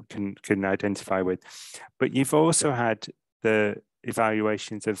Teresa can identify with. But you've also had the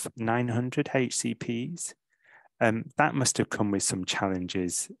evaluations of 900 HCPs. That must have come with some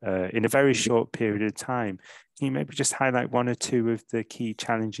challenges in a very short period of time. Can you maybe just highlight one or two of the key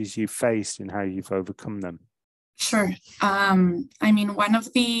challenges you've faced and how you've overcome them? Sure. I mean, one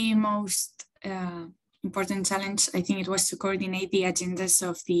of the most important challenge, I think it was to coordinate the agendas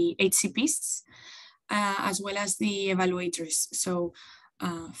of the HCPs as well as the evaluators. So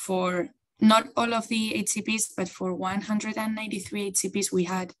for not all of the HCPs, but for 193 HCPs, we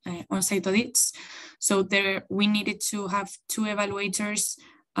had on-site audits. So there we needed to have 2 evaluators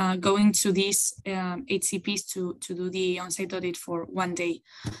going to these HCPs to do the on-site audit for 1 day.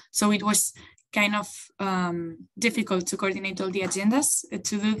 So it was kind of difficult to coordinate all the agendas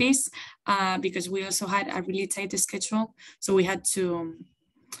to do this because we also had a really tight schedule. So we had to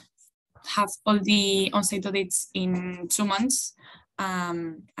have all the on-site audits in 2 months.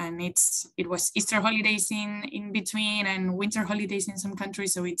 And it was Easter holidays in between and winter holidays in some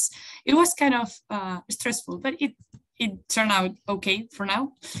countries. So it was kind of stressful, but it turned out okay for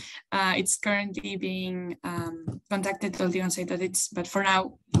now. It's currently being conducted, all the on-site audits, but for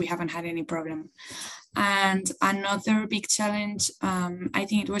now we haven't had any problem. And another big challenge, I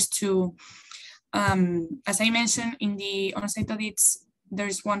think it was to, as I mentioned in the on-site audits,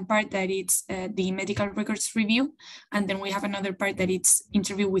 there's one part that it's the medical records review, and then we have another part that it's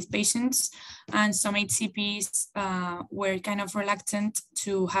interview with patients. And some HCPs were kind of reluctant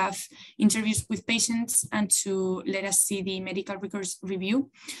to have interviews with patients and to let us see the medical records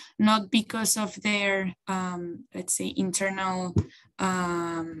review, not because of their, let's say, internal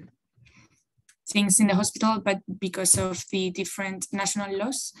things in the hospital, but because of the different national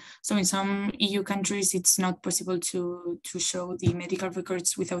laws. So in some EU countries, it's not possible to show the medical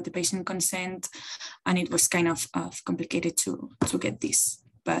records without the patient consent. And it was kind of complicated to get this,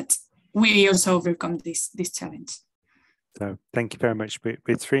 but we also overcome this challenge. So thank you very much.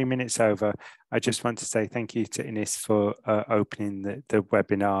 We're 3 minutes over. I just want to say thank you to Ines for opening the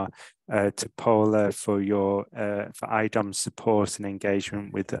webinar, to Paula for your for IDOM's support and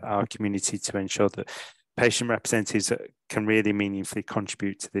engagement with our community to ensure that patient representatives can really meaningfully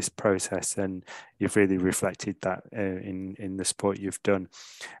contribute to this process, and you've really reflected that in the support you've done.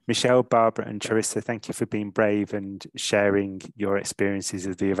 Michelle, Barbara and Charissa, thank you for being brave and sharing your experiences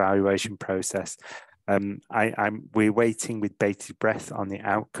of the evaluation process. We're waiting with bated breath on the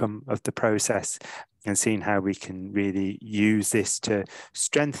outcome of the process and seeing how we can really use this to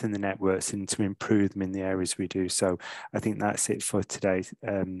strengthen the networks and to improve them in the areas we do. So I think that's it for today.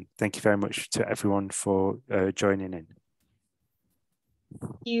 Thank you very much to everyone for joining in.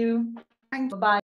 Thank you. Bye.